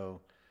 And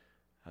so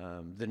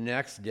the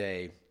next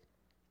day,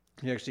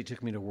 he actually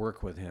took me to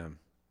work with him.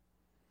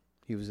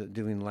 He was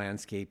doing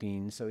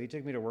landscaping, so he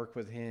took me to work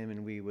with him,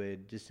 and we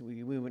went,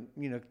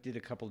 did a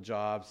couple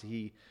jobs.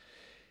 He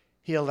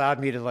allowed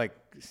me to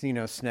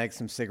snag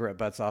some cigarette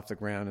butts off the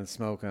ground and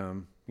smoke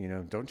them.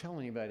 Don't tell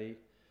anybody.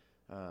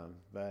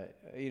 But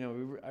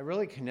I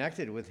really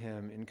connected with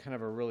him in kind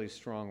of a really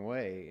strong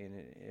way, and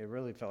it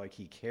really felt like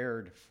he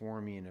cared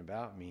for me and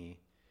about me.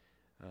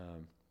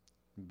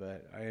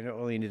 But I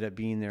only ended up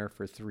being there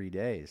for 3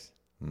 days.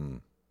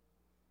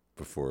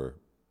 Before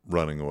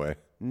running away.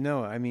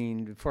 No, I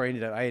mean, before I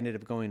ended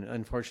up going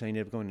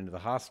into the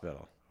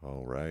hospital.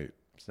 All right.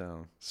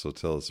 So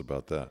tell us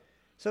about that.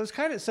 So it's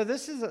kind of, so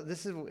this is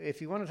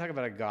if you want to talk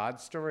about a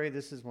God story,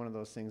 this is one of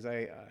those things.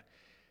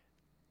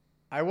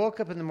 I woke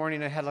up in the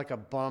morning, I had like a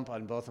bump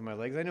on both of my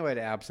legs. I knew I had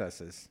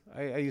abscesses.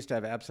 I used to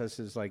have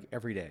abscesses like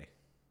every day.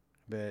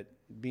 But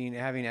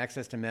having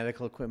access to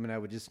medical equipment, I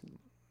would just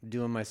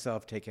do them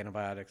myself, take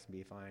antibiotics and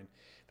be fine.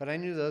 But I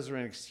knew those were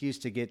an excuse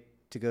to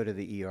go to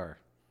the ER.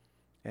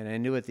 And I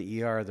knew at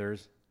the ER they're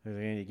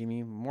going to give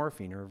me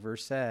morphine or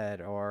Versed,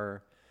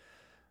 or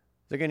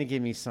they're going to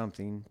give me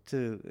something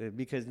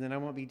because then I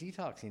won't be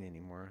detoxing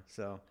anymore.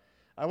 So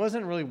I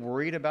wasn't really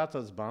worried about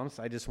those bumps.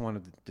 I just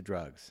wanted the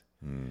drugs.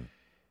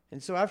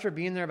 And so after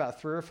being there about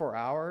 3 or 4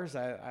 hours,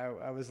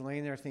 I was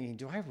laying there thinking,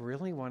 do I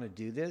really want to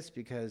do this?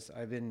 Because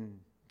I've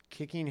been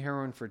kicking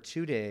heroin for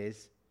 2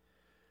 days.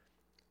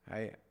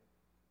 A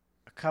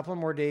couple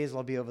more days,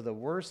 I'll be over the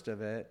worst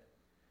of it.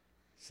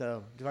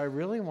 So do I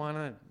really want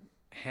to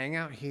hang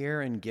out here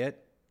and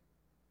get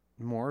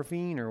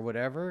morphine or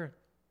whatever?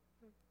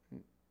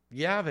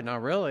 Yeah, but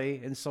not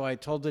really. And so I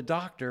told the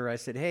doctor, I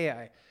said,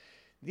 hey,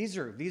 these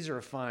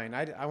are fine.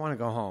 I want to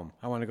go home.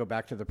 I want to go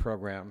back to the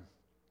program.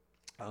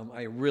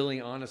 I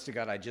really, honest to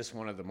God, I just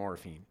wanted the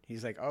morphine.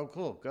 He's like, oh,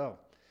 cool, go.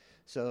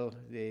 So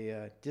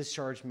they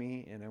discharged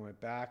me, and I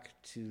went back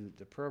to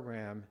the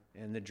program.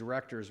 And the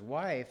director's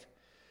wife,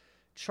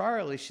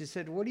 Charlie, she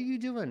said, what are you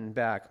doing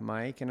back,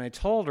 Mike? And I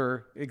told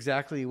her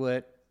exactly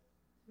my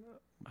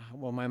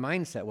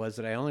mindset was,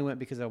 that I only went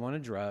because I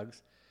wanted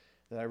drugs,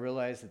 that I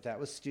realized that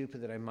was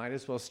stupid, that I might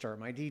as well start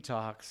my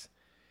detox.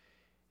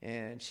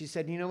 And she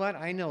said, you know what?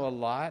 I know a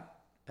lot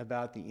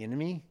about the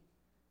enemy.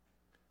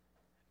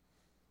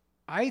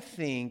 I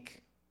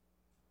think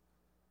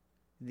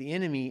the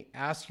enemy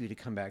asked you to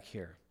come back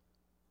here.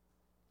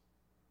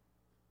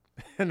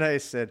 And I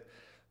said,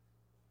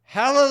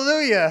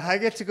 hallelujah, I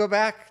get to go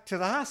back to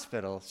the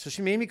hospital. So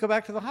she made me go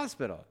back to the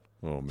hospital.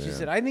 Oh, man. She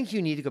said, I think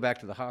you need to go back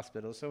to the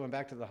hospital. So I went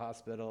back to the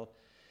hospital,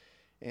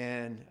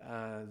 and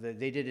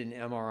they did an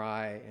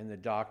MRI, and the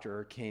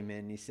doctor came in,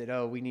 and he said,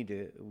 oh, we need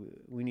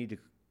to,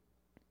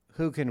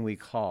 who can we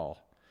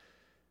call?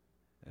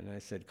 And I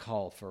said,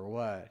 call for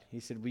what? He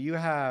said, well, you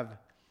have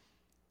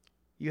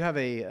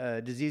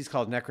a disease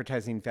called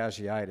necrotizing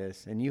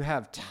fasciitis, and you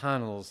have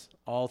tunnels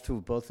all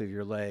through both of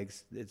your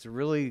legs. It's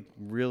really,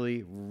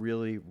 really,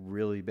 really,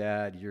 really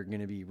bad. You're going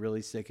to be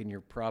really sick, and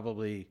you're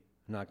probably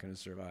not going to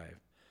survive.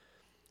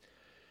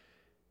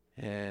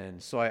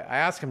 And so I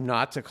asked him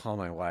not to call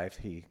my wife.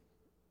 He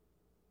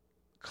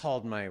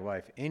called my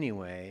wife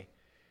anyway,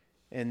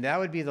 and that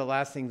would be the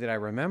last thing that I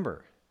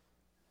remember.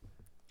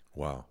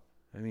 Wow.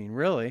 I mean,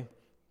 really.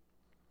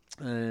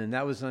 And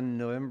that was on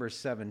November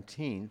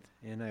 17th,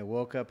 and I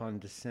woke up on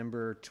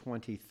December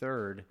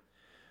 23rd.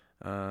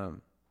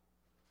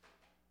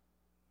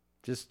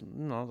 Just,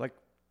 like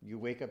you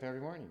wake up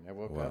every morning. I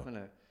woke up and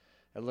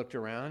I looked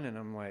around, and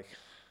I'm like,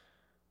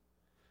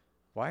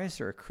 why is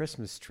there a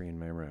Christmas tree in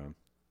my room?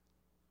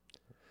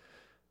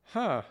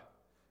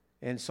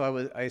 And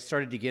so I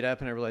started to get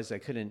up, and I realized I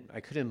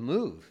couldn't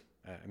move.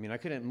 I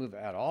couldn't move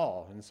at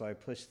all. And so I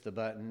pushed the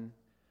button,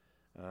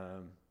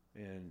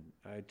 and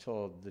I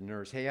told the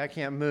nurse, hey, I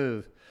can't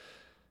move.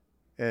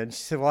 And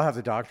she said, well, I'll have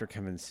the doctor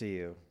come and see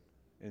you.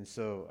 And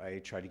so I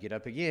tried to get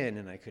up again,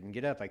 and I couldn't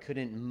get up. I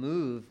couldn't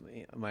move.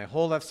 My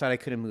whole left side, I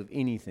couldn't move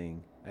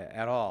anything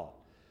at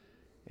all.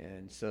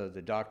 And so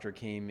the doctor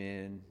came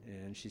in,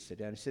 and she sat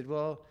down. And she said,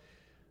 well,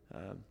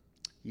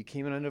 you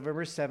came in on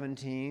November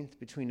 17th.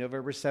 Between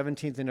November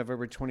 17th and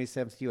November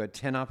 27th, you had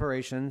 10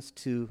 operations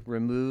to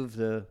remove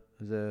the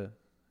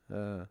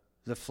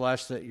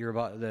flesh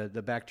that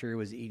the bacteria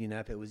was eating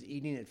up. It was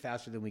eating it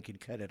faster than we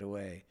could cut it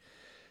away.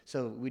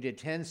 So we did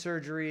 10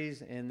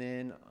 surgeries, and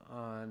then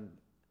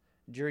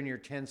during your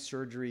 10th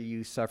surgery,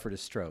 you suffered a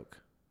stroke.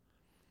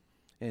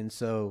 And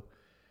so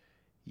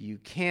you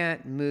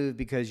can't move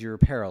because you're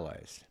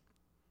paralyzed.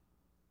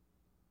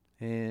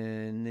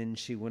 And then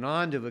she went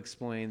on to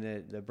explain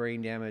that the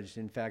brain damage,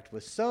 in fact,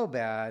 was so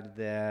bad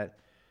that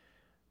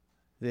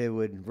they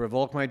would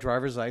revoke my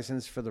driver's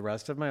license for the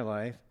rest of my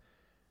life.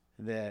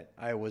 that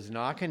I was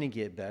not going to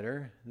get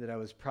better, that I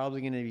was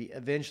probably going to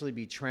eventually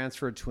be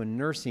transferred to a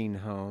nursing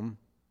home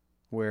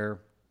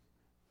where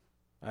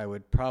I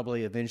would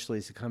probably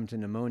eventually succumb to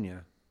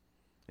pneumonia,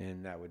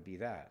 and that would be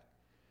that.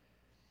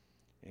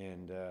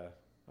 And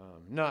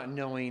not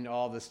knowing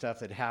all the stuff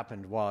that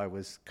happened while I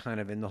was kind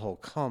of in the whole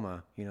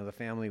coma. You know, the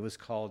family was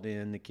called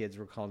in, the kids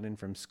were called in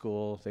from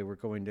school. They were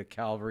going to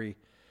Calvary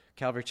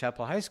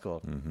Chapel High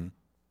School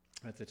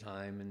at the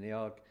time,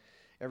 and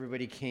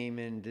everybody came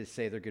in to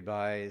say their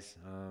goodbyes,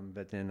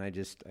 but then I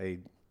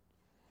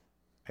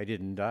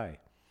didn't die.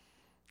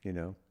 You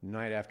know,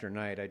 night after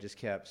night, I just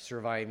kept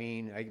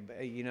surviving.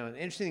 The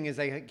interesting thing is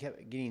I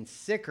kept getting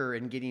sicker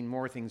and getting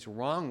more things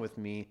wrong with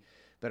me,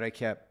 but I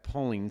kept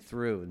pulling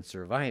through and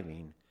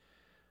surviving.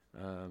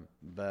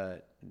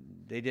 But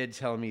they did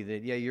tell me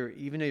that,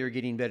 even though you're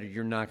getting better,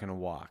 you're not going to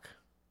walk.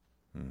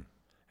 I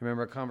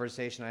remember a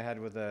conversation I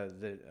had with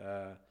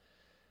a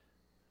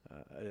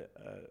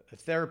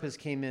therapist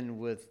came in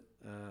with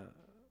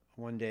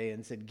one day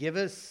and said, give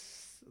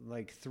us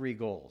like 3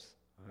 goals.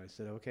 I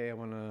said, okay, I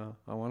want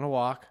to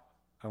walk,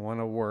 I want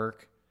to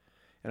work,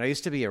 and I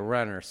used to be a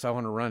runner, so I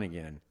want to run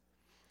again.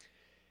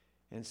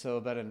 And so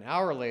about an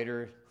hour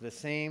later, the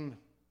same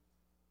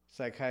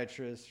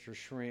psychiatrist or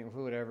shrink,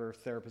 whatever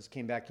therapist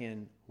came back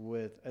in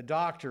with a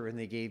doctor, and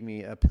they gave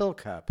me a pill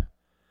cup.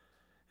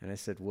 And I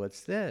said,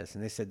 what's this?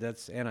 And they said,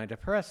 that's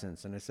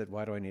antidepressants. And I said,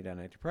 why do I need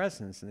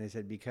antidepressants? And they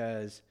said,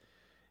 because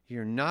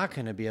you're not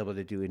going to be able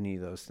to do any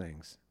of those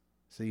things.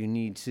 So you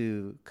need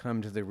to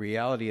come to the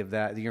reality of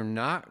that. You're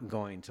not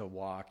going to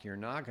walk. You're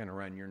not going to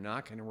run. You're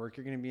not going to work.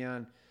 You're going to be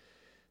on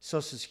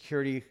Social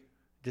Security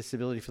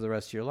disability for the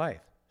rest of your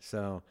life.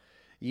 So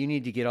you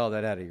need to get all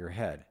that out of your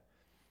head.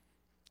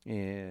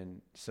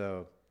 And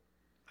so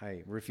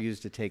I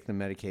refused to take the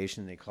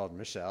medication. They called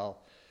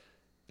Michelle.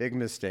 Big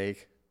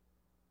mistake.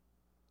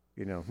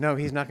 No,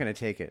 he's not going to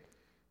take it.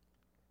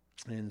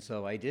 And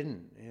so I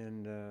didn't,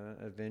 and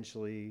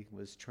eventually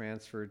was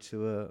transferred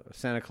to a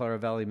Santa Clara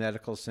Valley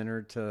Medical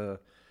Center I was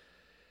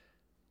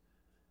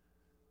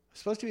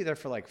supposed to be there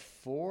for like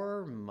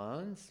 4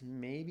 months,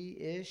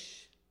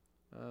 maybe-ish,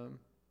 to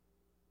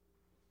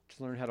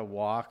learn how to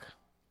walk,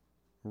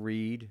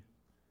 read,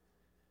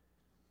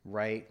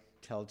 write,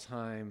 tell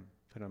time,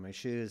 put on my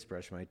shoes,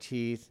 brush my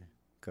teeth,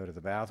 go to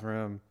the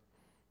bathroom,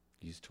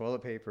 use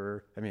toilet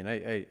paper. I mean,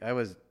 it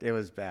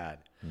was bad.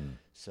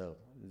 So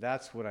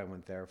that's what I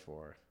went there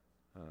for,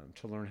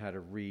 to learn how to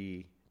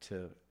read,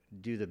 to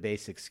do the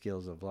basic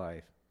skills of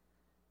life.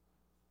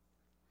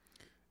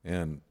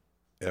 And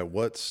at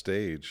what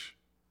stage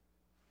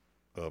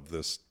of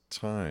this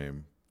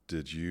time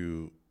did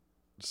you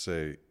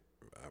say,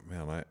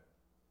 man,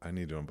 I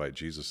need to invite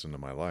Jesus into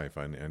my life.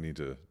 I need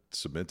to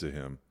submit to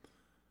him.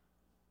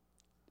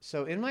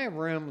 So in my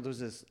room, there was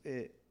this,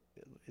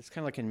 it's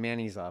kind of like in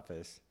Manny's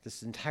office.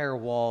 This entire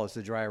wall is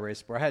the dry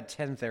erase board. I had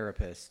 10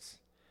 therapists.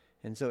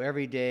 And so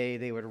every day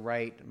they would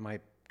write my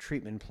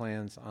treatment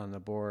plans on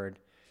the board.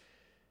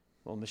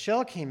 Well,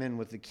 Michelle came in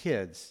with the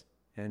kids,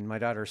 and my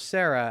daughter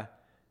Sarah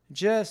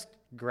just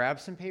grabbed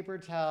some paper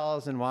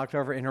towels and walked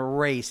over and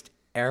erased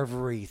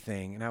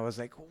everything. And I was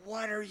like,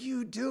 what are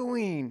you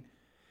doing?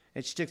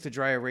 And she took the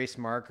dry erase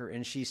marker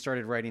and she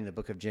started writing the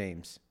book of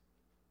James.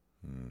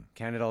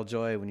 Count it all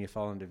joy when you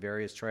fall into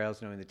various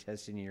trials, knowing the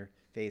testing of your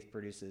faith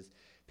produces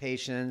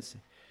patience.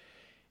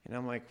 And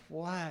I'm like,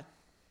 what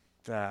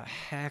the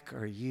heck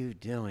are you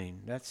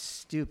doing? That's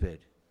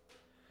stupid.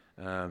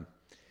 And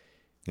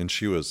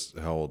she was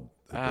how old?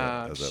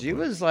 She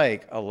was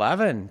like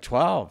 11,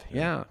 12.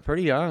 Yeah,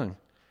 pretty young.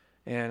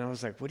 And I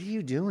was like, what are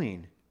you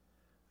doing?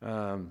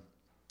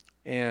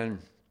 And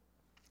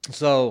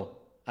so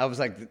I was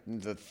like,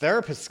 the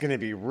therapist's going to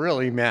be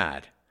really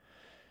mad.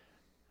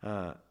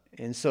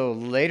 And so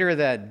later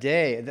that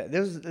day,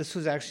 this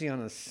was actually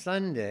on a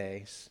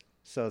Sunday,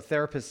 so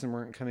therapists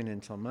weren't coming in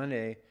until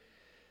Monday.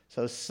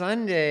 So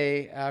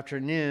Sunday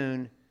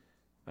afternoon,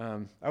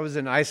 I was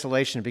in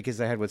isolation because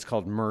I had what's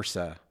called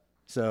MRSA.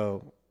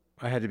 So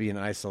I had to be in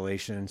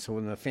isolation. So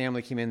when the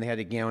family came in, they had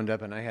to gowned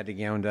up, and I had to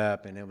gowned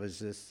up, and it was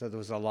just, so there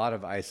was a lot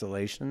of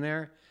isolation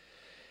there.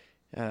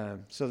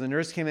 So the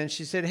nurse came in,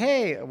 she said,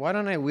 hey, why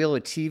don't I wheel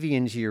a TV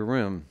into your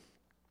room?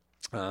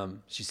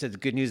 She said, the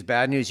good news,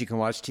 bad news, you can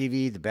watch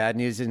TV. The bad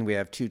news is we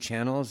have 2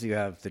 channels. You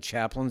have the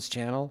Chaplain's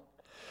channel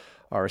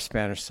or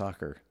Spanish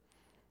soccer.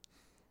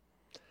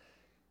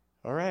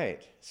 All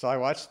right. So I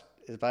watched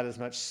about as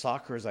much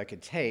soccer as I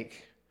could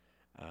take,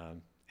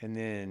 and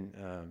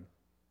then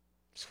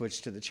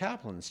switched to the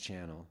Chaplain's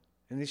channel.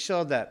 And they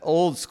showed that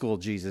old school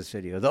Jesus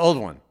video, the old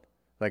one,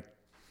 like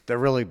the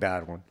really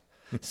bad one.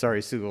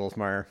 Sorry, Sue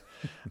Wolfmeyer.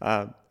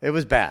 It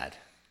was bad.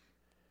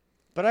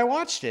 But I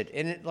watched it,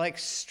 and it like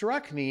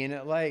struck me, and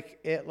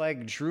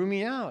it drew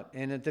me out.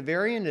 And at the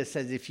very end, it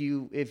says, if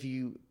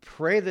you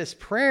pray this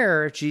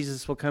prayer,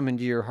 Jesus will come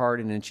into your heart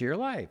and into your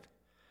life.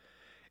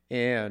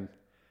 And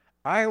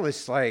I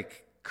was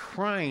like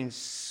crying,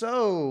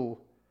 sobbing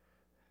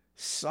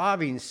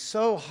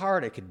so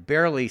hard I could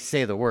barely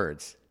say the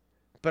words,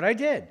 but I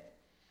did.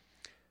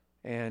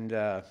 And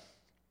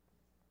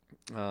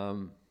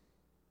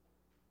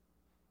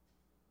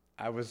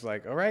I was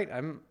like, all right,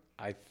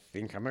 I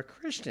think I'm a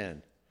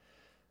Christian.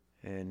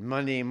 And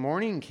Monday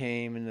morning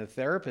came, and the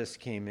therapist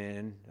came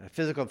in, a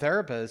physical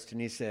therapist, and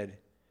he said,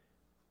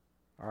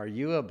 "Are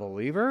you a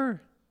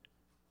believer?"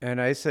 And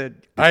I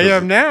said, "I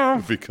am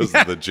now." Because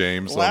of the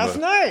James last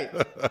night.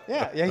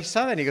 Yeah, he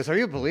saw that. And he goes, "Are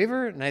you a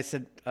believer?" And I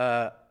said,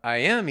 "I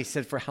am." He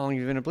said, "For how long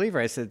have you been a believer?"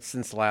 I said,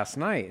 "Since last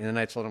night." And then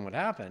I told him what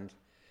happened.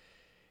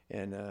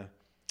 And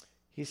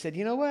he said,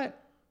 "You know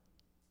what?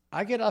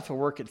 I get off of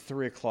work at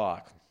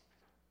 3:00.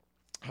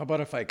 How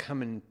about if I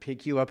come and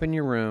pick you up in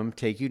your room,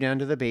 take you down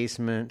to the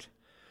basement,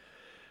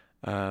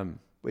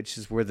 which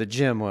is where the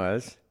gym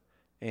was,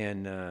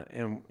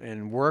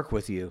 and work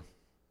with you,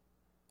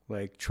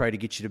 like try to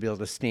get you to be able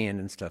to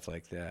stand and stuff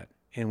like that,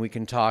 and we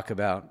can talk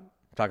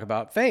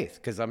about faith,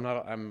 because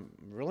I'm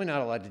really not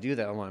allowed to do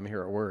that while I'm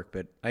here at work,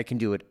 but I can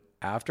do it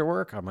after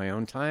work on my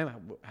own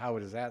time. How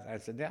is that?" I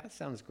said, "That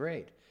sounds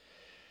great."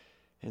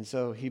 And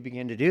so he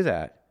began to do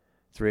that.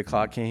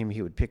 3:00 came,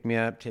 he would pick me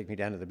up, take me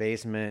down to the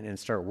basement, and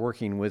start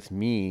working with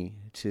me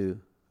to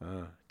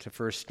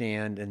first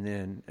stand, and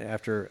then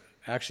after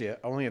actually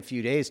only a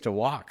few days to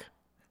walk.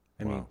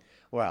 I mean,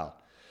 well,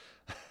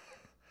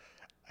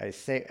 I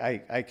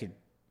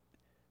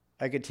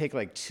could take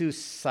like 2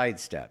 side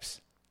steps.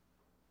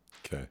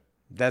 Okay.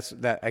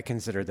 That I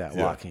considered that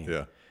walking.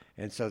 Yeah.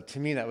 And so to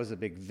me that was a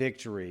big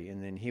victory.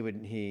 And then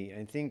he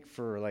I think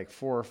for like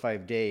 4 or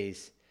 5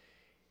 days,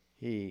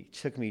 he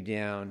took me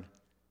down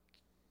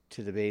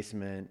to the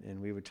basement,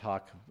 and we would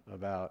talk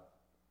about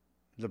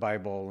the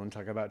Bible and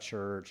talk about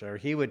church, or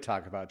he would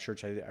talk about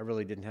church. I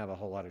really didn't have a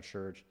whole lot of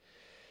church.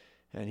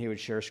 And he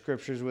would share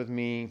scriptures with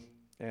me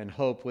and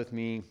hope with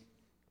me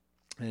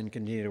and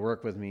continue to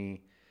work with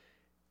me.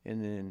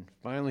 And then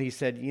finally he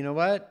said, "You know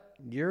what?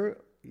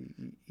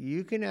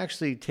 You can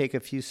actually take a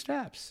few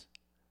steps."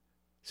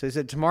 So he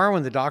said, "Tomorrow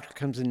when the doctor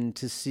comes in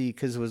to see,"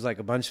 because it was like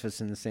a bunch of us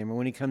in the same room,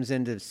 when he comes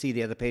in to see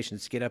the other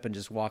patients, get up and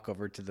just walk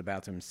over to the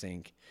bathroom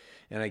sink,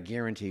 and I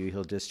guarantee you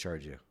he'll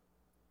discharge you.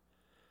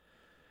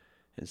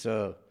 And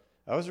so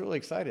I was really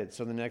excited.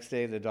 So the next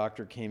day the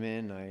doctor came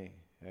in.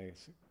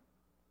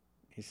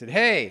 He said,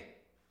 "Hey,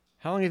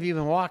 how long have you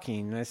been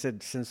walking?" And I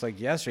said, "Since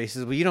like yesterday." He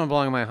says, "Well, you don't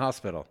belong in my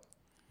hospital."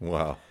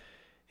 Wow.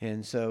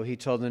 And so he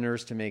told the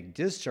nurse to make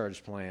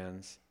discharge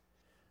plans,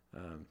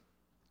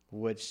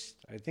 which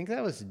I think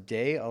that was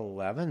day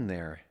 11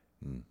 there.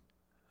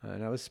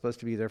 And I was supposed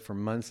to be there for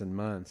months and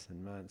months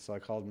and months. So I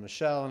called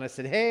Michelle and I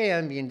said, "Hey,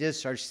 I'm being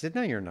discharged." She said,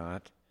 "No, you're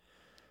not.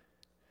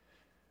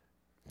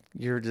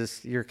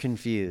 You're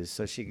confused."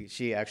 So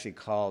she actually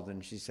called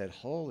and she said,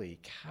 "Holy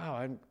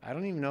cow, I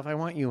don't even know if I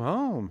want you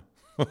home."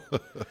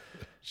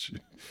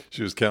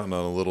 She was counting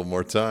on a little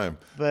more time.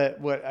 But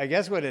what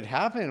had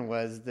happened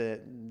was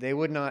that they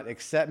would not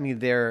accept me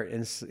there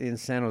in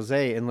San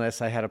Jose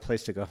unless I had a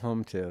place to go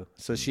home to.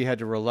 So she had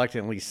to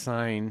reluctantly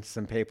sign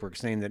some paperwork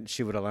saying that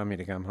she would allow me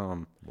to come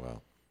home.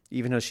 Wow.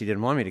 Even though she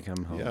didn't want me to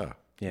come home. Yeah.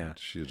 Yeah.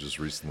 She had just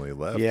recently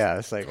left. Yeah.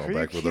 It's like, are you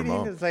back with her kidding?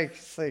 mom.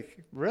 It's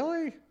like,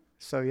 really?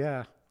 So,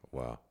 yeah.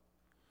 Wow.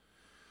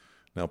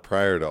 Now,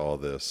 prior to all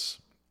this,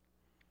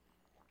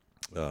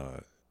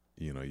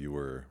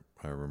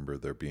 I remember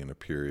there being a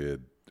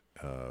period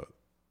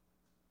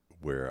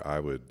where I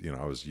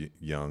was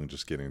young,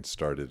 just getting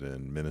started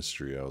in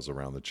ministry. I was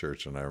around the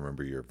church, and I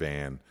remember your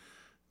van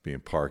being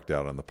parked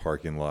out on the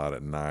parking lot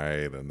at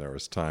night, and there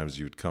was times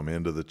you'd come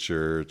into the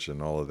church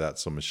and all of that.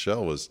 So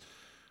Michelle was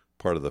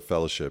part of the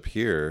fellowship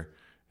here,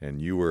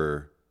 and you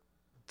had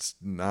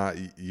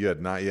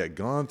not yet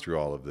gone through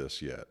all of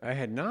this yet. I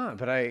had not,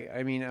 but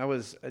I mean, I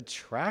was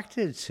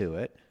attracted to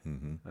it.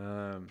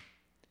 Mm-hmm.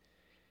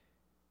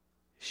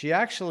 She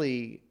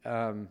actually,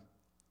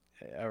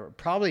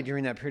 probably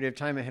during that period of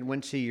time, I had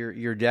went to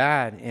your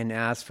dad and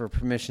asked for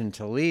permission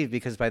to leave,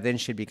 because by then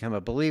she'd become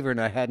a believer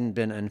and I hadn't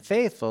been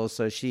unfaithful.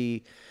 So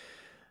she,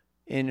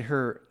 in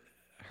her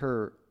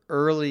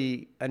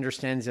early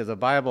understandings of the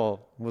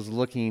Bible, was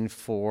looking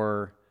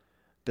for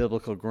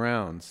biblical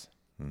grounds.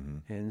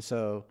 Mm-hmm. And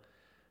so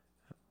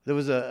there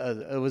was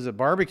a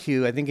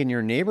barbecue, I think, in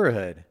your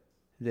neighborhood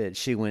that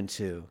she went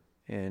to,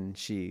 and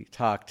she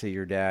talked to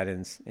your dad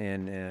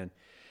and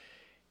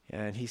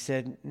he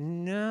said,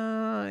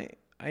 "No,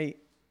 I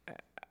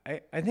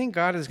think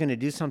God is going to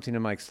do something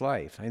in Mike's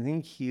life. I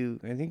think you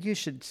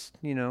should,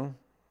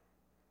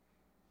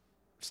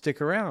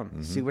 stick around,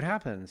 mm-hmm. see what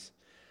happens."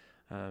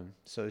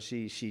 So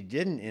she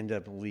didn't end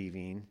up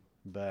leaving,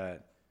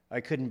 but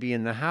I couldn't be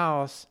in the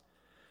house,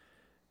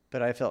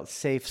 but I felt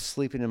safe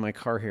sleeping in my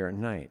car here at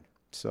night.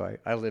 So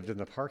I lived in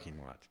the parking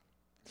lot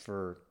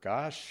for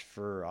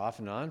off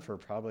and on for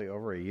probably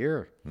over a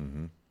year.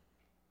 Mm-hmm.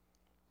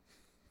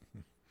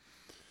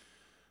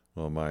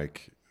 Well,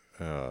 Mike,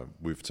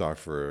 we've talked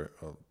for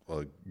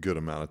a good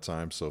amount of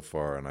time so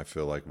far, and I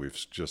feel like we've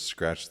just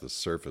scratched the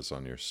surface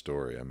on your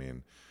story. I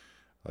mean,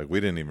 like,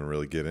 we didn't even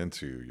really get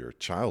into your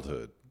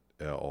childhood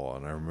at all.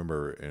 And I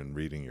remember in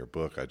reading your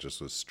book, I just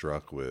was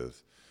struck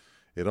with,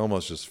 it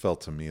almost just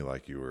felt to me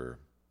like you were,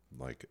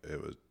 like, it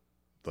was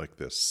like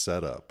this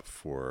setup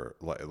for,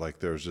 like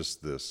there was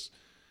just this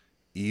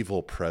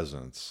evil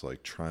presence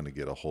like trying to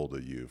get a hold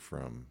of you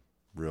from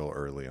real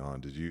early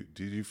on. Did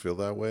you feel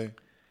that way?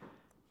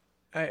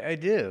 I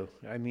do.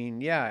 I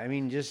mean, yeah. I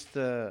mean,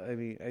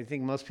 I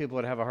think most people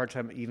would have a hard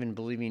time even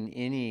believing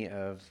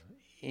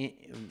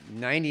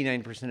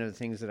 99% of the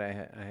things that I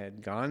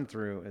had gone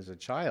through as a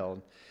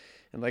child.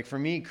 And like for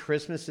me,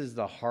 Christmas is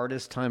the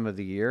hardest time of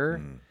the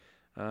year,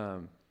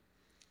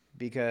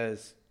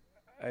 because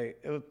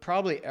it was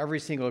probably every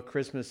single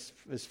Christmas,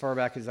 as far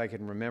back as I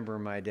can remember,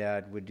 my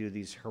dad would do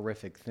these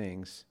horrific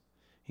things.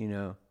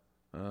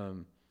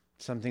 Some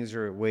things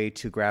are way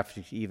too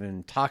graphic to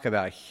even talk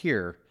about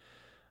here.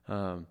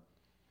 But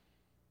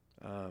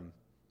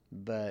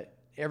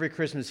every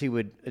Christmas he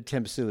would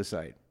attempt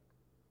suicide.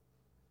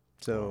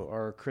 So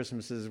our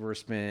Christmases were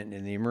spent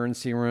in the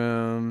emergency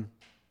room,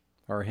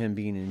 or him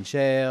being in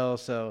jail.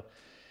 So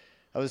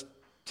I was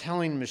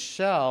telling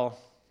Michelle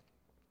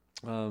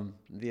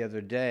the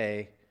other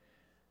day,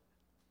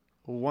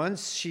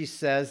 once she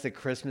says the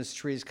Christmas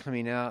tree is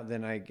coming out,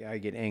 then I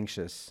get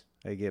anxious.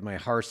 My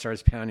heart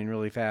starts pounding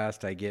really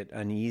fast. I get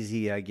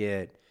uneasy. I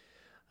get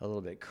a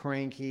little bit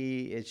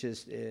cranky. It's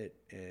just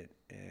it's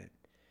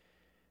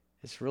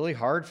really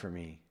hard for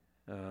me,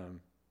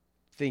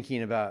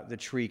 thinking about the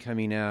tree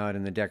coming out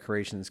and the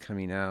decorations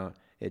coming out.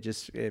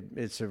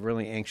 It's a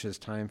really anxious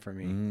time for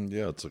me.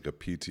 Yeah, it's like a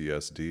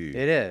PTSD.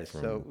 It is.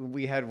 So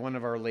we had one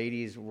of our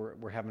ladies,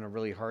 we're having a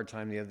really hard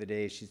time the other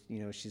day.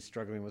 She's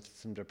struggling with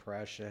some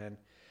depression.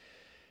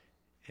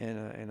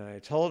 And I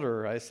told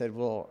her, I said,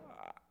 well,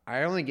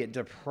 I only get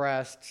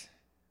depressed.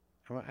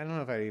 I don't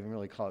know if I even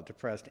really call it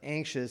depressed,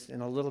 anxious,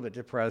 and a little bit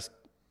depressed.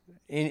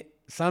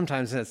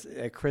 Sometimes that's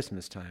at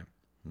Christmas time.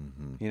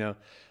 Mm-hmm.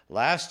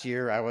 Last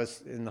year I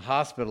was in the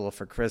hospital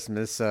for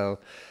Christmas, so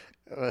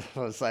I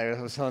was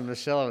telling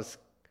Michelle,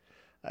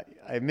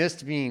 I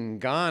missed being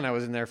gone. I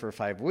was in there for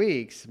 5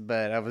 weeks,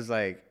 but I was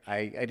like,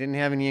 I didn't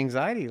have any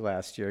anxiety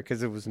last year because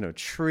there was no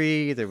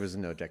tree, there was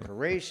no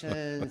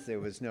decorations, there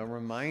was no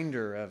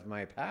reminder of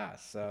my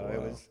past. So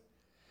It was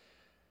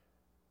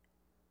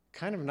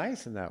kind of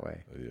nice in that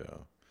way. Yeah.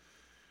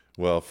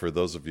 Well, for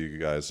those of you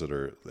guys that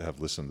have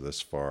listened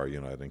this far,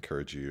 I'd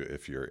encourage you,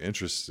 if you're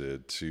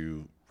interested,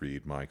 to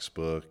read Mike's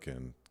book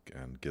and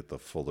get the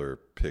fuller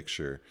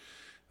picture.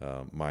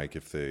 Mike,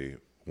 if they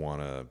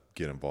want to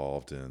get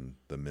involved in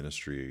the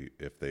ministry,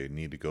 if they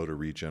need to go to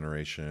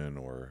Regeneration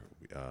or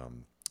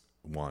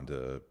want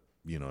to,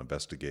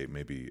 investigate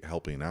maybe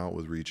helping out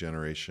with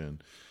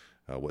Regeneration,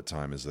 what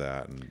time is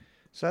that? And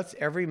so that's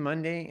every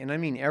Monday, and I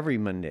mean every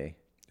Monday.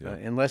 Yeah.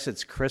 Unless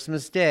it's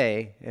Christmas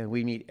Day, and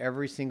we meet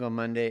every single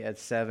Monday at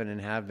 7 and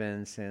have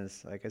been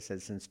since, like I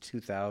said, since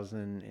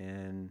 2000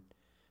 and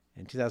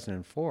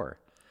 2004.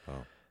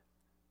 Wow.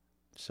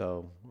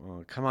 So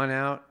come on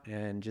out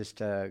and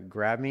just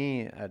grab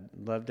me. I'd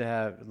love to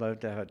have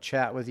a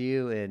chat with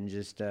you, and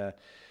just there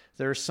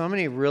are so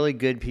many really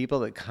good people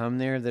that come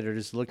there that are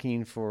just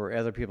looking for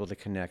other people to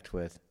connect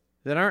with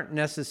that aren't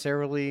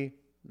necessarily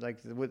like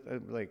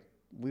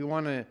we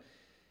want to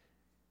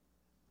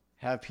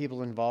have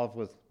people involved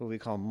with what we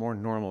call more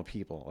normal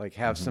people, like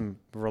have some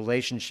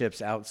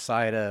relationships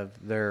outside of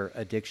their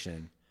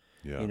addiction.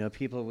 Yeah.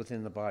 People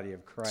within the body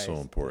of Christ. So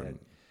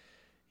important.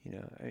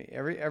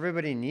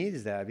 Everybody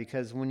needs that,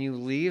 because when you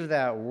leave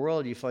that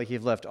world, you feel like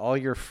you've left all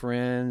your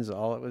friends.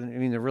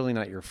 They're really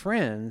not your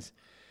friends,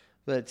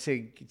 but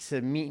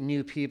to meet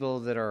new people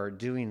that are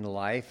doing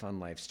life on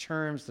life's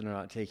terms. They're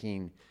not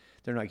getting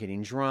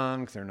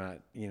drunk. They're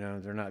not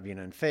being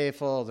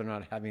unfaithful. They're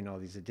not having all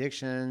these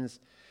addictions.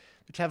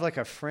 But to have like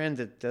a friend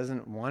that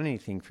doesn't want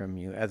anything from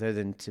you other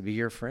than to be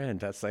your friend,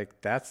 that's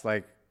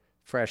like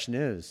fresh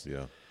news.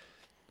 Yeah.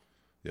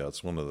 Yeah,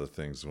 it's one of the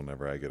things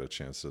whenever I get a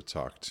chance to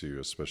talk to,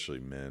 especially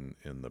men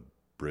in the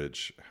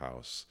Bridge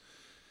House,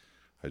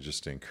 I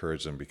just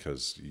encourage them,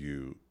 because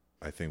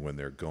I think when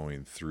they're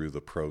going through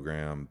the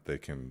program,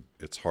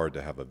 it's hard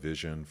to have a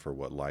vision for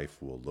what life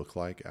will look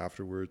like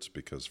afterwards,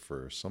 because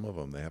for some of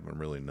them, they haven't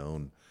really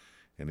known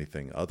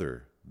anything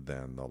other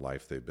than the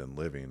life they've been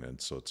living.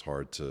 And so it's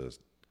hard to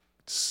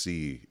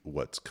see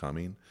what's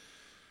coming.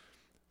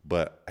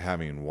 But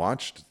having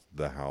watched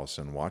the house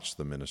and watched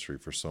the ministry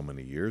for so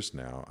many years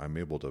now, I'm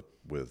able to,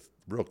 with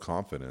real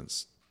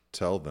confidence,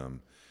 tell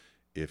them,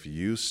 if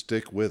you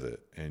stick with it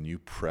and you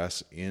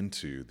press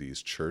into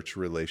these church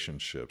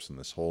relationships and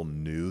this whole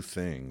new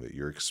thing that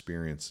you're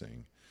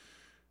experiencing,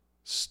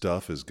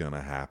 stuff is going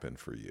to happen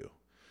for you,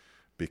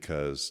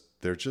 because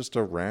they're just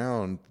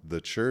around the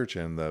church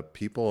and the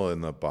people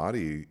in the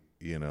body.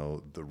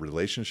 The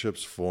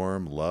relationships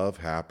form, love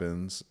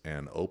happens,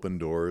 and open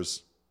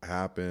doors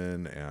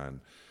happen,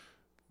 and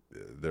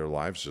their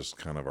lives just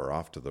kind of are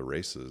off to the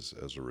races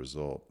as a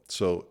result.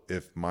 So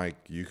if, Mike,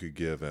 you could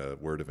give a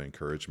word of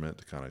encouragement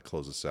to kind of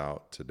close us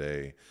out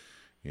today.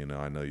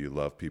 I know you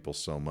love people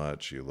so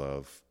much. You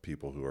love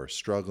people who are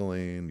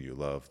struggling. You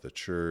love the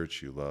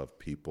church. You love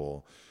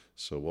people.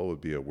 So what would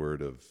be a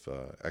word of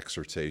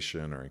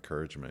exhortation or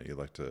encouragement you'd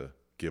like to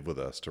give with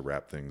us to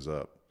wrap things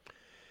up?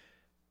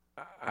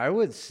 I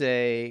would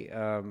say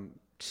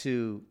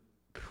to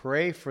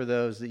pray for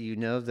those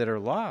that that are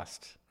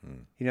lost.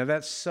 You know,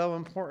 that's so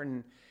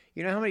important.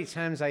 You know how many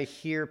times I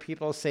hear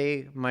people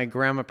say, my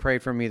grandma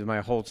prayed for me my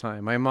whole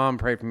time. My mom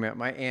prayed for me.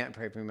 My aunt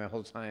prayed for me my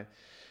whole time.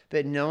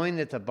 But knowing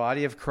that the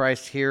body of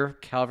Christ here,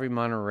 Calvary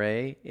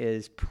Monterey,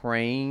 is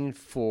praying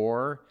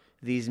for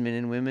these men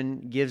and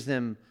women gives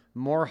them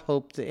more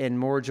hope and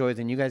more joy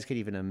than you guys could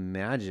even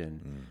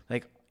imagine.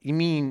 Like, you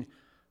mean,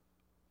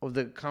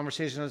 the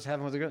conversation I was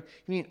having with the girl,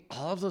 you mean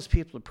all of those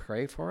people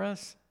pray for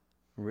us?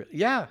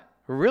 Yeah,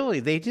 really,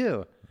 they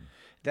do.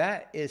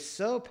 That is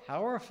so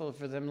powerful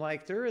for them.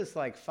 Like, there is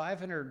like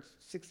 500,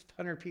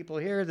 600 people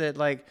here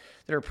that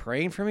are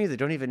praying for me that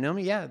don't even know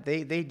me. Yeah,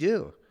 they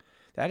do.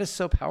 That is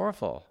so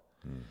powerful.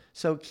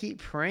 So keep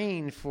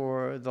praying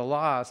for the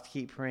lost.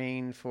 Keep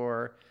praying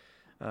for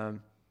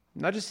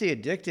not just the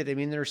addicted. I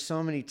mean, there's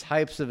so many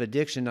types of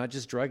addiction, not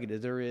just drug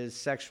addiction. There is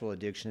sexual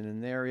addiction,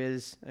 and there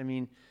is, I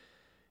mean,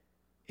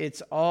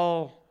 it's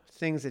all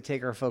things that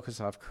take our focus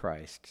off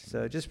Christ.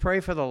 So just pray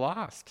for the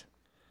lost.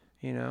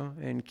 You know,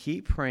 and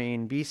keep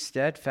praying. Be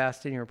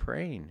steadfast in your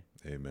praying.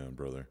 Amen,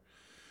 brother.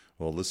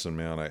 Well, listen,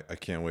 man, I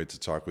can't wait to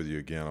talk with you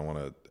again. I want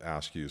to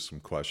ask you some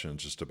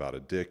questions just about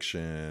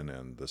addiction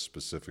and the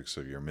specifics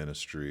of your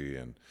ministry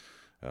and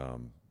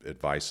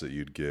advice that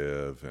you'd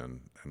give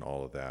and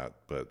all of that.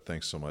 But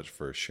thanks so much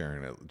for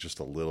sharing just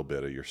a little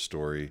bit of your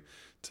story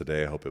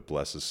today. I hope it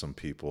blesses some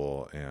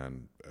people.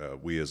 And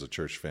we as a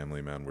church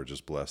family, man, we're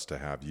just blessed to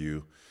have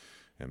you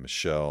and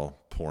Michelle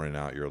pouring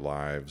out your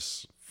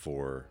lives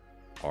for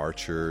our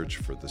church,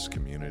 for this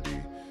community,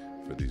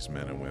 for these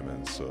men and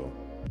women. So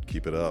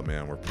keep it up,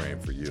 man. We're praying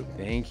for you.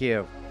 Thank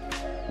you.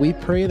 We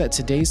pray that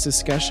today's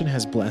discussion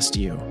has blessed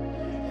you.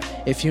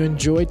 If you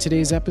enjoyed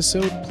today's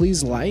episode,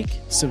 please like,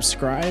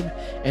 subscribe,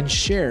 and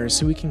share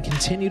so we can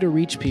continue to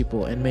reach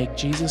people and make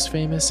Jesus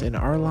famous in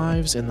our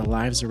lives and the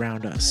lives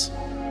around us.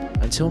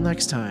 Until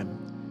next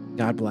time,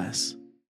 God bless.